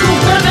taparon su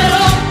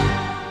venero.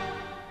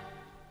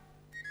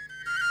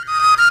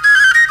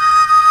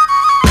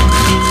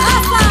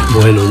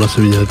 Bueno, una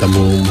sevilleta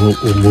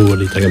muy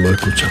bonita que hemos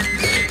escuchado.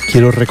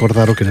 Quiero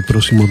recordaros que el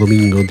próximo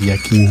domingo, día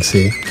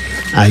 15,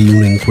 hay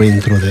un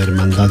encuentro de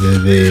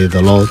hermandades de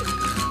dolor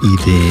y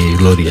de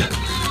gloria,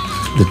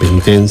 de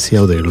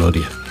penitencia o de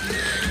gloria.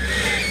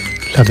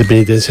 Las de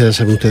penitencia, ya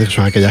saben ustedes,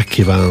 son aquellas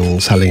que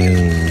salen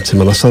en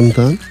Semana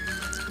Santa.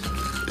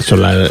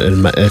 Son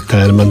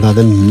estas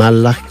hermandades más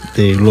las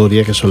de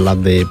gloria, que son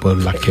las de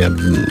las que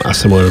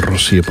hacemos el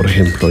Rocío, por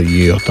ejemplo,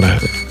 y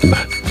otras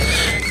más.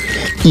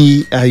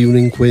 Y hay un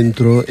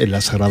encuentro en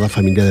la Sagrada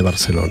Familia de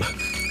Barcelona.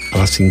 A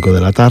las 5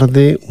 de la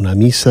tarde, una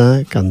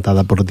misa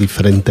cantada por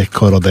diferentes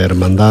coros de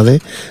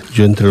hermandades.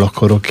 Yo entre los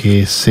coros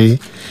que sé,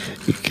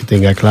 que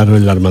tenga claro,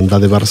 es la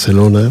Hermandad de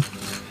Barcelona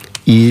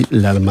y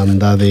la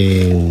Hermandad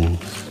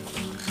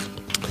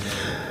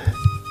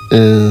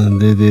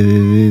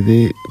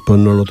pues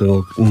no lo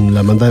tengo, la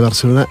Hermandad de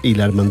Barcelona y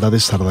la Hermandad de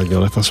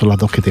Sardañola. Estas son las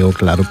dos que tengo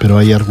claro, pero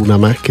hay alguna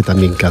más que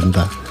también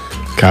canta.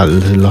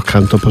 Los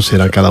cantos pues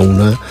serán, cada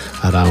una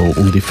hará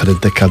un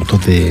diferentes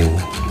cantos de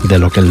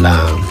lo que es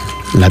la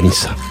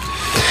misa.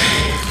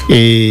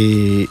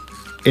 El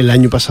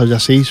año pasado ya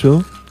se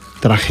hizo,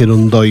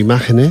 trajeron 2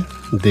 imágenes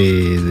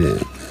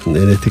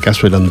en este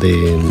caso eran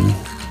de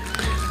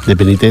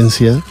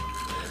penitencia,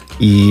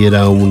 y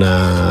era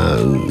una,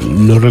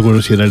 no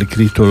recuerdo si era el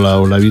Cristo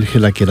o la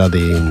Virgen, la que era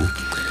de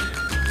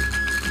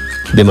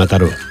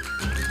Mataró.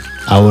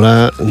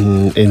 Ahora,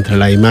 entre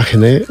las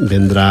imágenes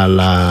vendrá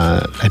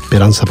la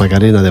Esperanza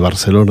Macarena de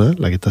Barcelona,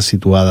 la que está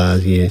situada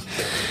allí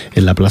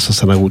en la Plaza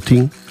San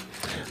Agustín.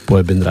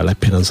 Pues vendrá la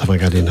Esperanza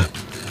Macarena.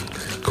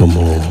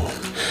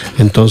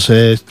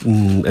 Entonces es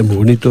muy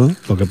bonito.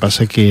 Lo que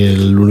pasa es que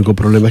el único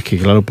problema es que,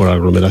 claro, por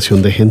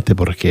aglomeración de gente,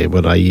 porque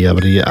bueno, ahí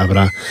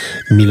habrá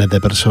miles de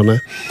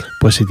personas,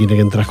 pues se tiene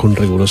que entrar con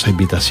rigurosa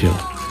invitación.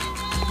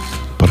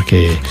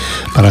 Porque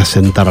para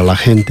sentar a la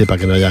gente, para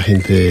que no haya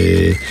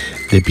gente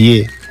de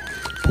pie,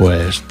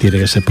 pues tiene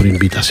que ser por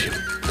invitación.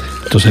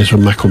 Entonces eso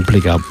es más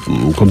complicado.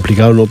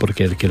 Complicado no,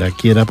 porque el que la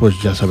quiera pues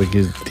ya sabe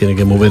que tiene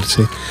que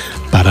moverse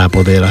para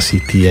poder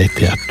asistir a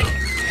este acto.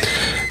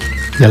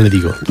 Ya le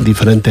digo,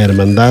 diferentes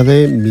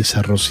hermandades,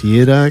 misa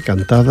rociera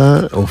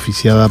cantada,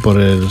 oficiada por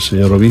el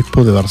señor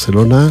obispo de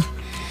Barcelona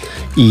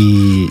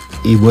y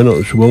bueno,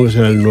 supongo que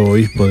será el nuevo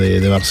obispo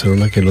de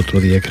Barcelona, que el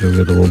otro día creo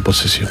que tomó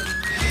posesión.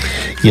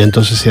 Y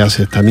entonces se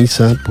hace esta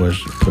misa, pues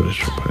por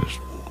eso, pues.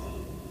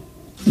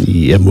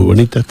 Y es muy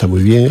bonita, está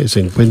muy bien ese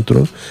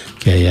encuentro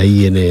que hay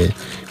ahí en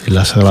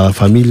la Sagrada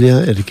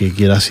Familia. El que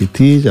quiera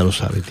asistir ya lo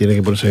sabe, tiene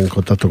que ponerse en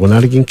contacto con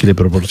alguien que le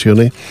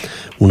proporcione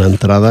una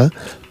entrada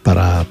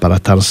para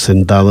estar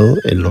sentado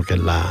en lo que es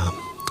la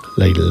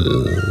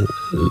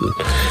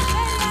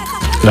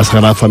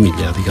Sagrada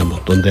Familia,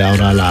 digamos, donde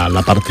ahora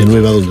la parte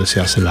nueva, donde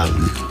se hacen las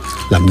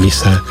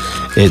misas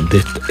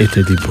de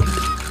este tipo.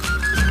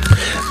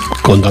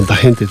 Con tanta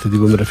gente, este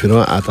tipo me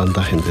refiero a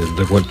tanta gente.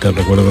 Te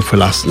recuerdo que fue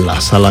la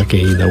sala que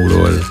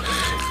inauguró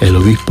el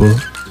obispo,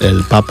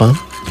 el papa,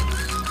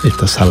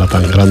 esta sala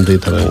tan grande,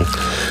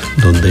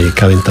 donde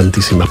caben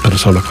tantísimas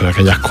personas, con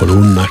aquellas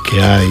columnas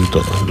que hay y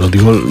todo.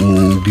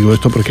 Digo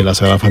esto porque en la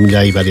Sagrada Familia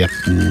hay varias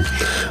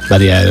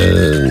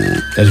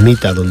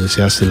ermitas donde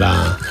se hace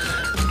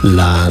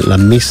las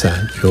misas.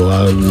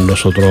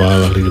 Nosotros a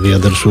las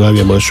Alegrías del Sur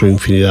habíamos hecho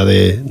infinidad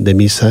de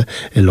misas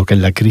en lo que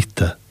es la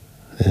crista,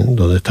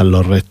 donde están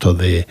los restos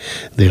de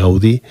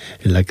Gaudí.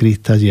 En la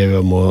crista ya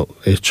habíamos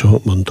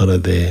hecho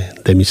montones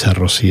de misas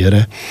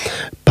rocieras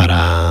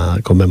para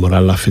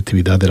conmemorar la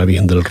festividad de la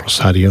Virgen del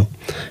Rosario,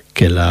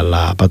 que es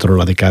la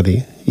patrona de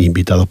Cádiz,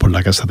 invitados por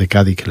la Casa de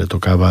Cádiz, que le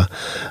tocaba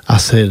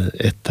hacer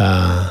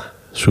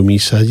su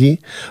misa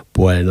allí.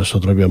 Pues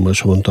nosotros habíamos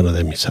hecho montones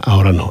de misas.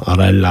 Ahora no,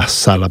 ahora es la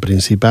sala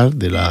principal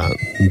de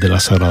la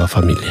Sagrada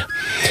Familia.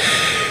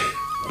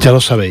 Ya lo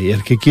sabéis,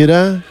 el que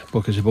quiera,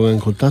 pues que se ponga en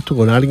contacto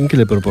con alguien que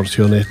le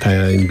proporcione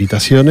estas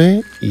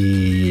invitaciones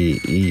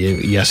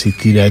y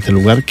asistir a este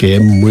lugar, que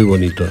es muy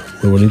bonito,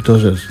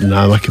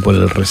 nada más que por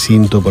el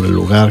recinto, por el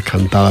lugar,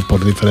 cantadas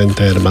por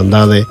diferentes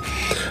hermandades.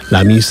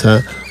 La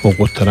misa os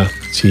gustará,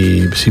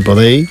 si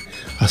podéis,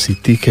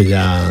 asistís, que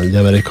ya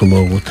veréis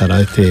cómo os gustará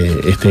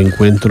este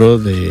encuentro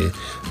de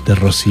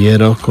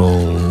rocieros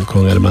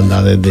con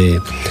hermandades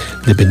de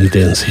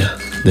penitencia.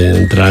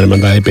 Entre las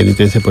hermandades de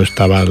penitencia pues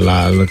estaba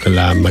la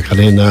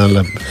Macarena,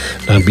 la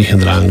Virgen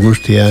de la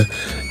Angustia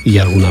y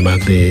alguna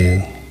más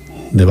de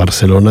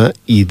Barcelona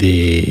y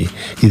de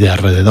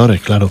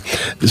alrededores, claro.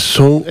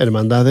 Son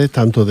hermandades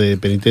tanto de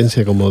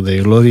penitencia como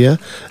de gloria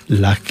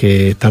las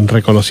que están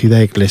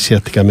reconocidas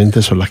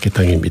eclesiásticamente, son las que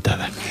están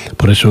invitadas.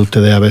 Por eso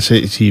ustedes a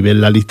veces, si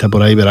ven la lista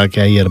por ahí, verán que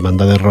hay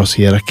hermandades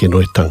rocieras que no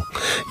están,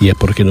 y es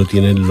porque no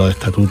tienen los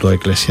estatutos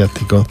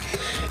eclesiásticos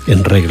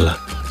en regla.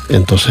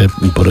 Entonces,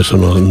 por eso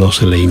no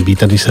se les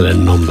invita ni se les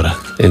nombra.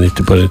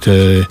 Por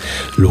este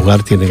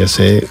lugar tiene que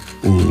ser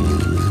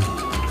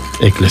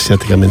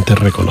eclesiásticamente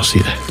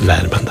reconocidas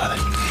las hermandades.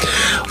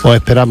 Os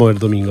esperamos el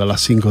domingo a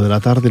las 5 de la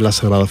tarde en la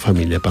Sagrada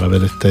Familia para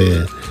ver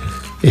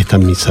esta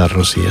misa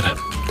rociera.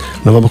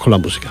 Nos vamos con la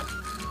música.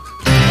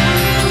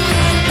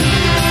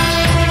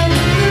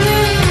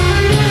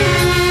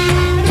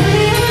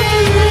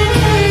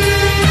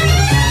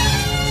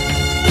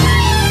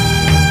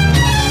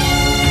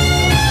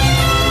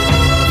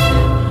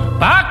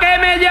 ¿Pa' qué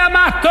me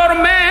llamas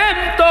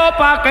tormento?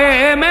 ¿Pa'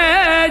 qué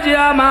me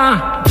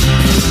llamas?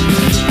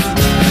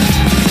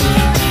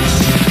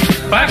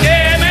 ¿Pa'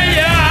 qué me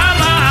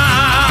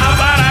llamas?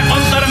 Para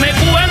contarme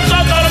cuento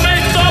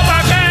tormento.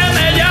 ¿Pa' qué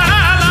me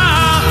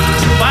llamas?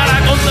 Para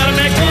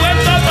contarme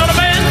cuento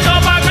tormento.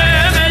 ¿Pa' qué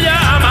me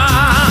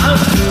llamas?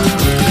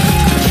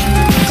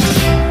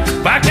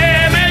 ¿Pa' qué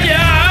me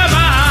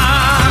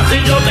llamas? Si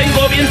yo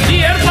tengo bien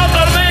cierto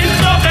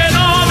tormento que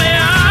no me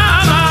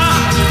ama.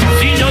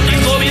 Si yo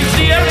tengo bien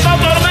cierto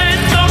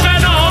tormento que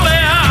no me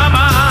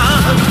ama.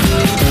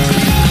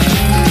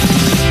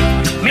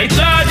 Me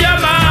está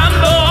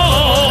llamando,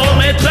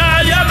 me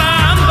está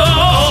llamando,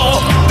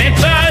 me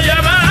está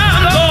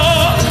llamando,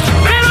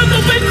 pero tu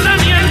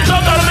pensamiento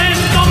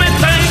tormento me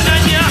está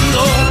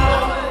engañando.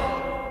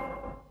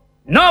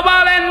 No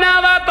vale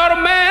nada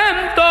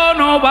tormento,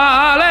 no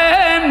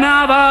vale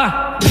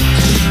nada.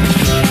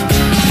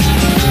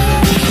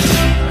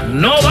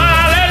 No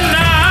vale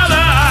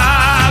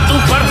nada, tu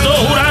farto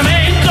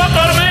juramento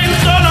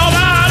tormento no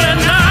vale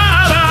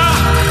nada.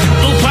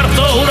 Tu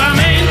farto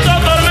juramento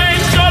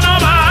tormento no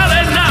vale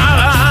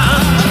nada.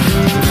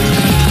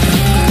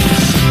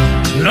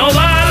 No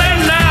vale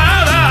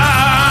nada,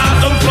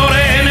 son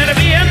flores en el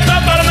viento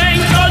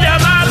tormento ya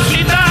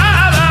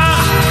marchitadas.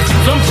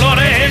 Son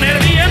flores en el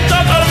viento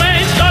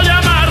tormento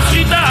ya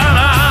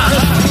marchitadas.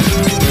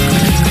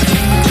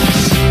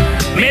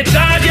 Me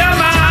está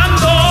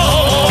llamando,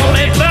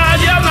 me está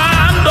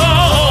llamando,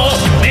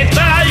 me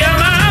está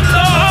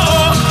llamando,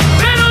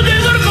 pero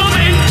llegó el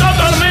momento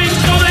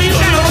tormento de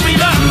irme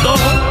olvidando.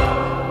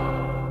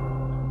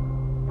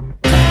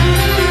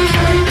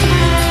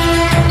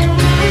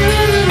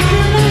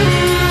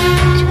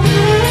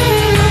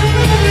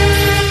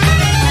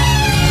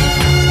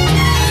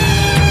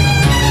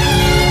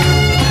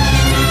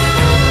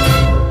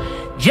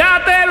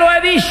 Ya te lo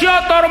he dicho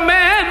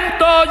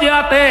tormento,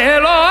 ya te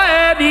lo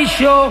he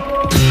dicho.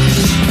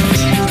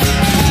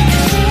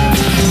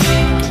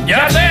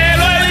 Ya te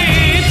lo he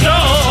dicho,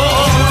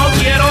 no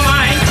quiero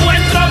más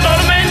encuentro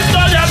tormento,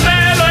 ya te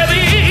lo he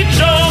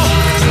dicho.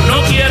 No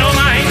quiero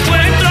más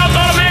encuentro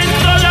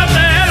tormento, ya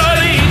te lo he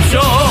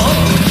dicho.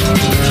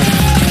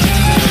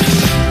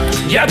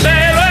 Ya te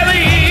lo he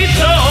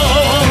dicho,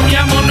 mi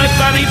amor no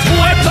está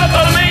dispuesto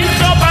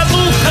tormento pa'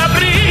 tus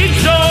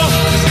caprichos.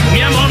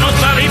 Mi amor no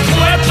está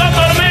dispuesto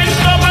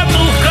tormento pa'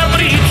 tus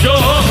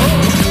caprichos.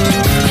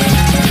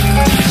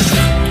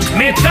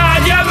 Me está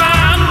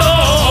llamando,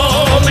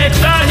 me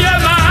está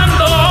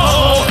llamando,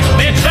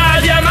 me está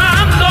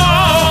llamando,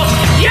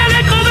 y el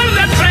eco del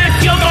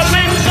desprecio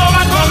tormento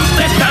va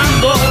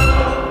contestando.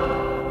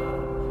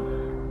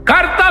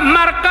 Cartas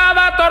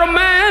marcadas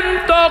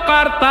tormento,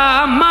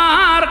 cartas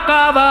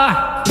marcadas.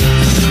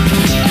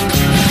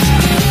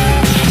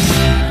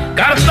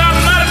 Cartas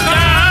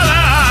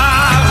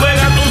marcadas,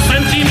 juega tu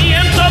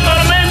sentimiento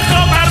tormento,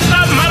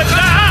 cartas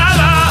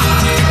marcadas.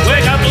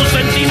 Juega tu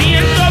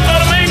sentimiento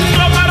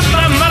tormento,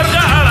 cartas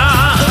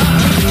marcadas.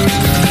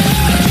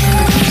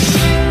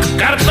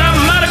 Cartas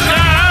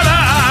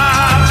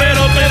marcadas,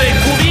 pero te he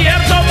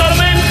descubierto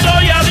tormento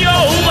y adiós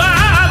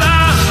jugada.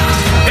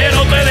 Pero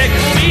te he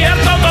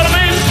descubierto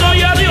tormento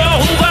y adiós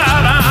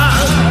jugada.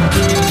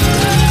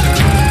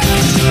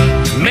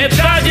 Me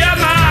está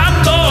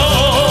llamando,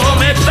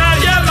 me está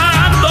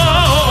llamando,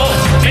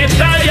 me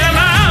está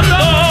llamando,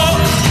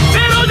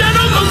 pero ya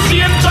no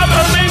consiento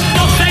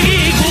tormento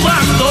seguir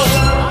jugando.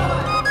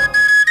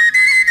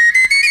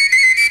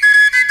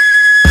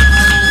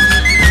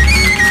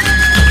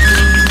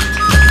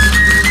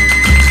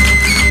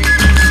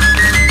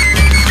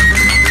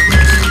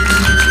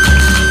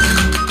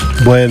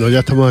 Bueno, ya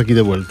estamos aquí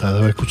de vuelta.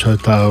 Debo escuchar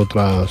esta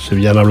otra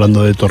sevillana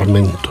hablando de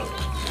tormento.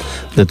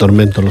 De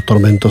tormento, los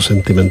tormentos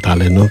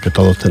sentimentales, ¿no? Que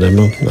todos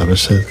tenemos. A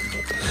veces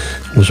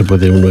no se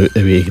puede uno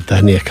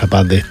evitar ni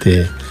escapar de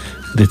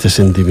este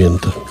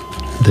sentimiento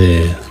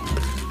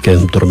que es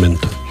un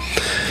tormento.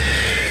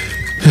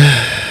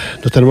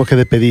 Nos tenemos que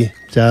despedir.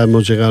 Ya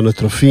hemos llegado a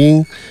nuestro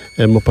fin.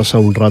 Hemos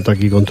pasado un rato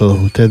aquí con todos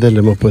ustedes. Le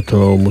hemos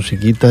puesto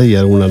musiquita y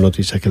algunas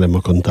noticias que les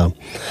hemos contado.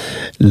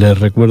 Les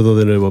recuerdo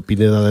de nuevo,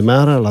 Pineda de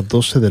Mar, a las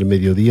 12 del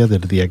mediodía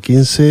del día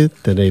 15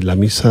 tenéis la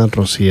misa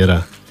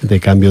rociera de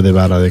cambio de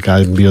vara, de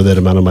cambio de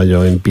hermano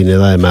mayor en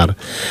Pineda de Mar.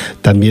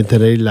 También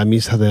tenéis la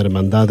misa de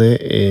hermandades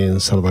en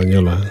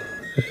Sardañola,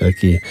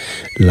 aquí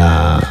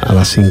a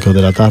las 5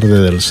 de la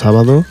tarde del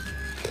sábado.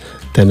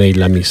 Tenéis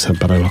la misa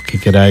para los que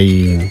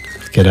queráis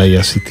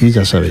asistir,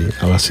 ya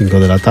sabéis, a las 5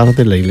 de la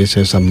tarde en la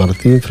iglesia de San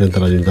Martín, frente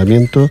al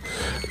ayuntamiento.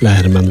 Las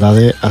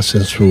hermandades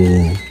hacen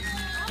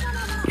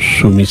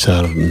su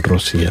misa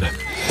rociera.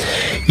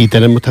 Y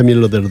tenemos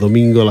también lo del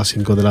domingo a las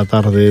 5 de la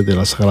tarde de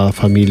la Sagrada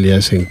Familia,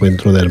 ese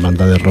encuentro de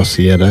hermandades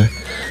rocieras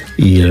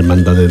y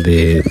hermandades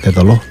de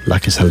dolor,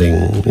 las que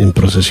salen en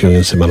procesión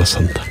en Semana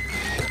Santa.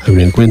 Hay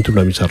un encuentro,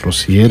 una misa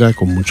rociera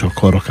con muchos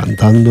coros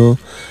cantando,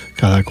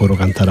 cada coro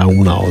cantará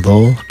una o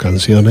dos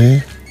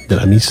canciones de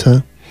la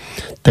misa,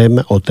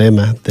 temas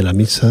de la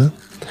misa,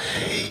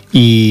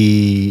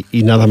 y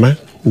nada más.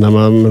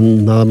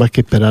 Nada más que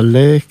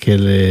esperarles que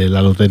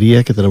la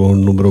lotería, que tenemos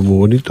un número muy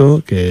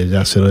bonito, que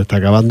ya se nos está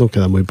acabando,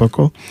 queda muy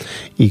poco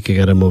y que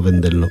queremos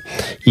venderlo.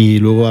 Y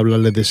luego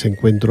hablarles de ese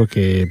encuentro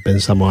que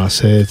pensamos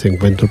hacer, este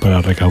encuentro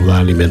para recaudar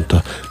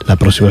alimentos. La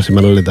próxima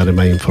semana les daré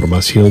más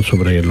información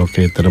sobre lo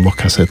que tenemos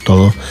que hacer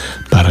todos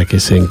para que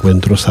ese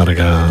encuentro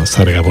salga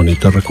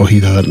bonito,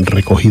 recogida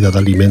de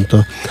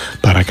alimentos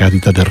para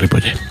Cáritas de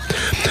Ripollet.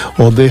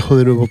 Os dejo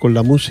de nuevo con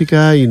la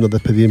música y nos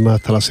despedimos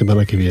hasta la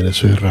semana que viene.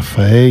 Soy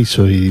Rafael y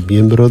soy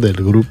miembro del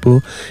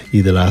grupo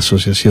y de la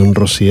Asociación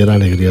Rociera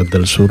Alegrías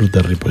del Sur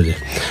de Ripollet.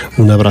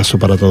 Un abrazo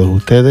para todos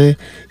ustedes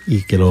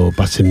y que lo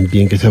pasen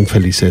bien, que sean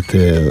felices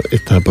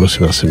esta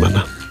próxima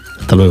semana.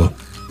 Hasta luego.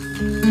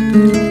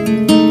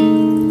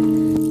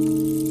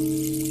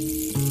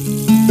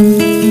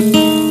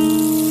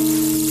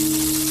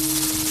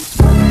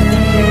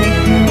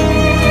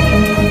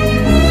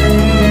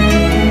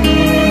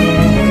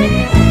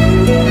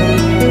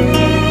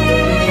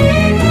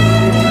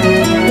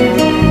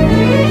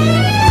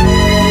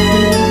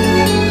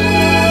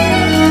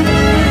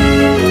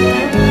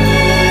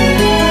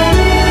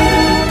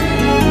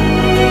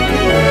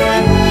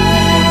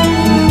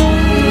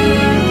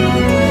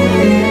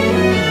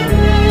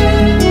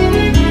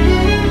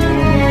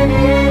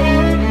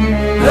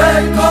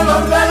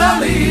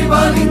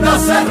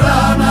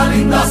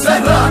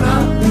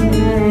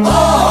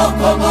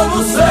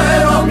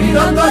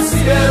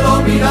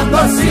 Mirando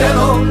al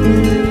cielo,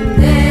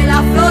 de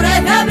las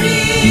flores de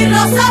abril,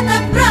 rosa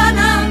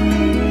temprana,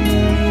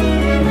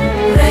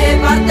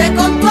 reparte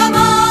con tu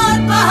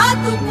amor paz a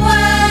tu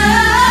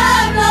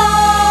pueblo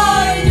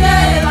y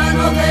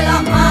llévanos de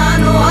las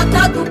manos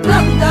hasta tu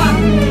planta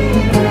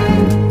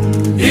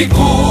y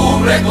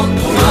cubre con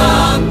tu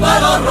manto a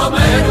los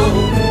romeros.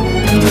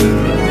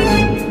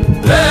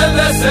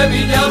 Desde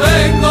Sevilla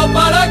vengo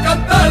para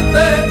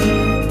cantarte,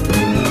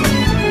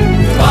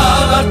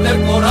 para darte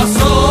el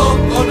corazón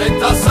con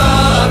esta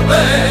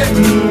salve,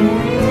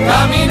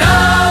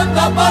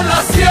 caminando por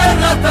la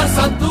sierra hasta el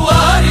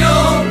santuario.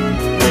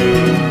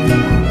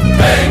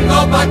 Vengo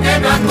pa' que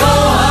me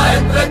acoja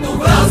entre tus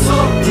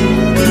brazos,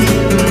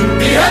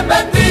 Virgen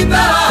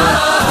bendita,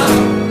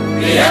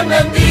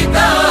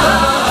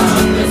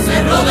 el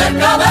cerro del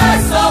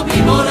Cabezo, mi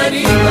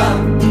morenita.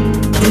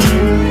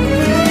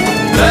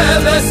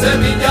 Desde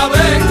Sevilla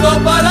vengo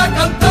para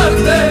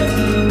cantarte,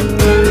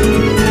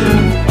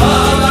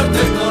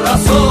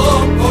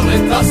 con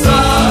esta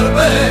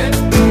salve,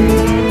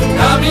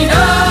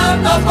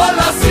 caminando por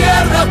la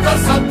sierra hasta el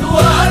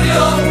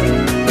santuario.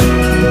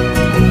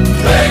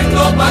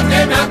 Vengo pa' que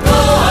me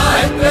acoja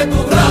entre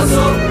tus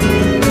brazos,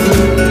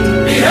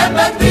 Virgen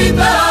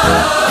bendita,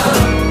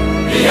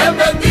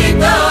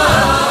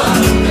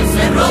 el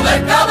cerro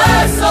del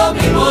Cabezo,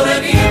 mi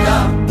morenita.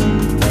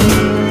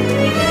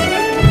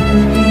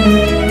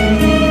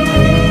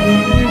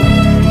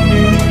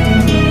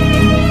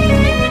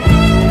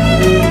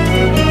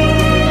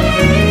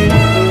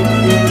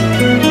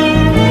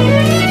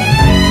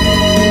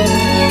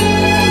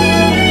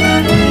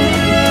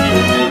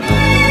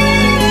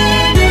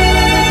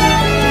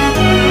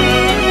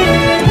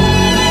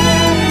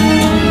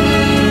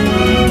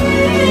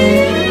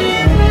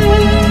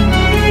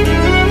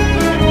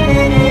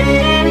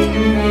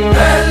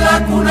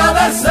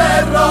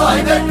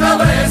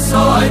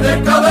 Ay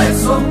del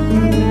cabezo,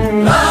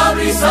 la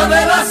brisa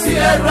de la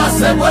sierra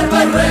se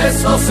vuelve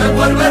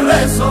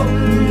rezo,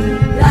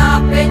 las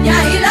peñas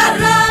y las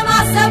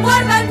ramas se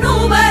vuelven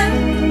nubes,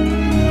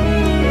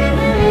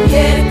 y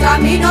el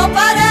camino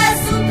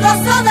parece un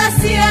trozo de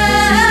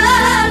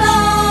cielo,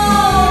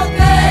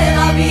 que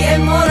la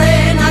bien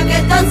morena que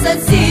es tan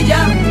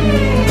sencilla,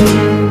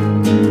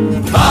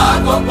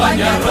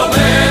 acompaña al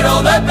romero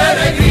de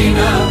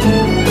peregrina.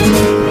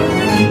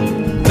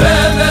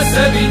 Desde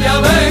Sevilla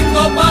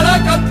vengo para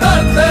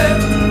cantarte,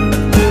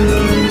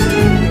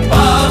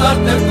 para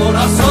darte el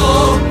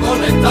corazón con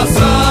esta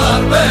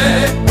salve,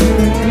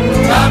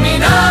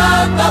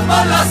 caminando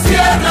por la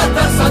sierra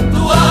hasta el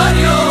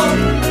santuario.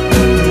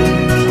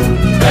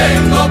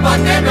 Vengo pa'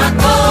 que me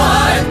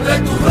acoja entre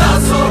tus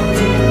brazos,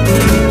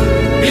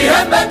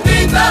 Virgen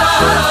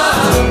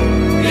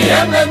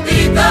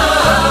bendita,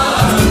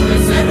 el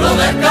cerro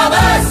del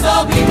Cabezo,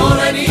 mi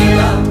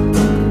morenita.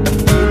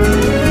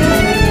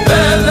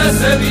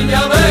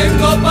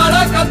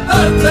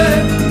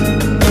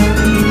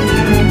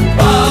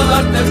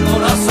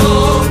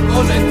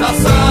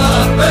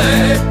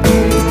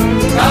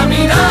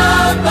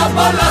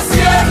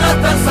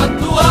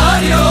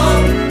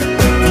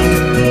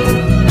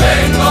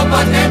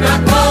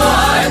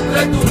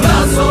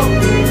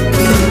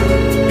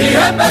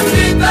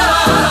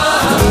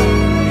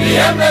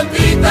 bien bendito.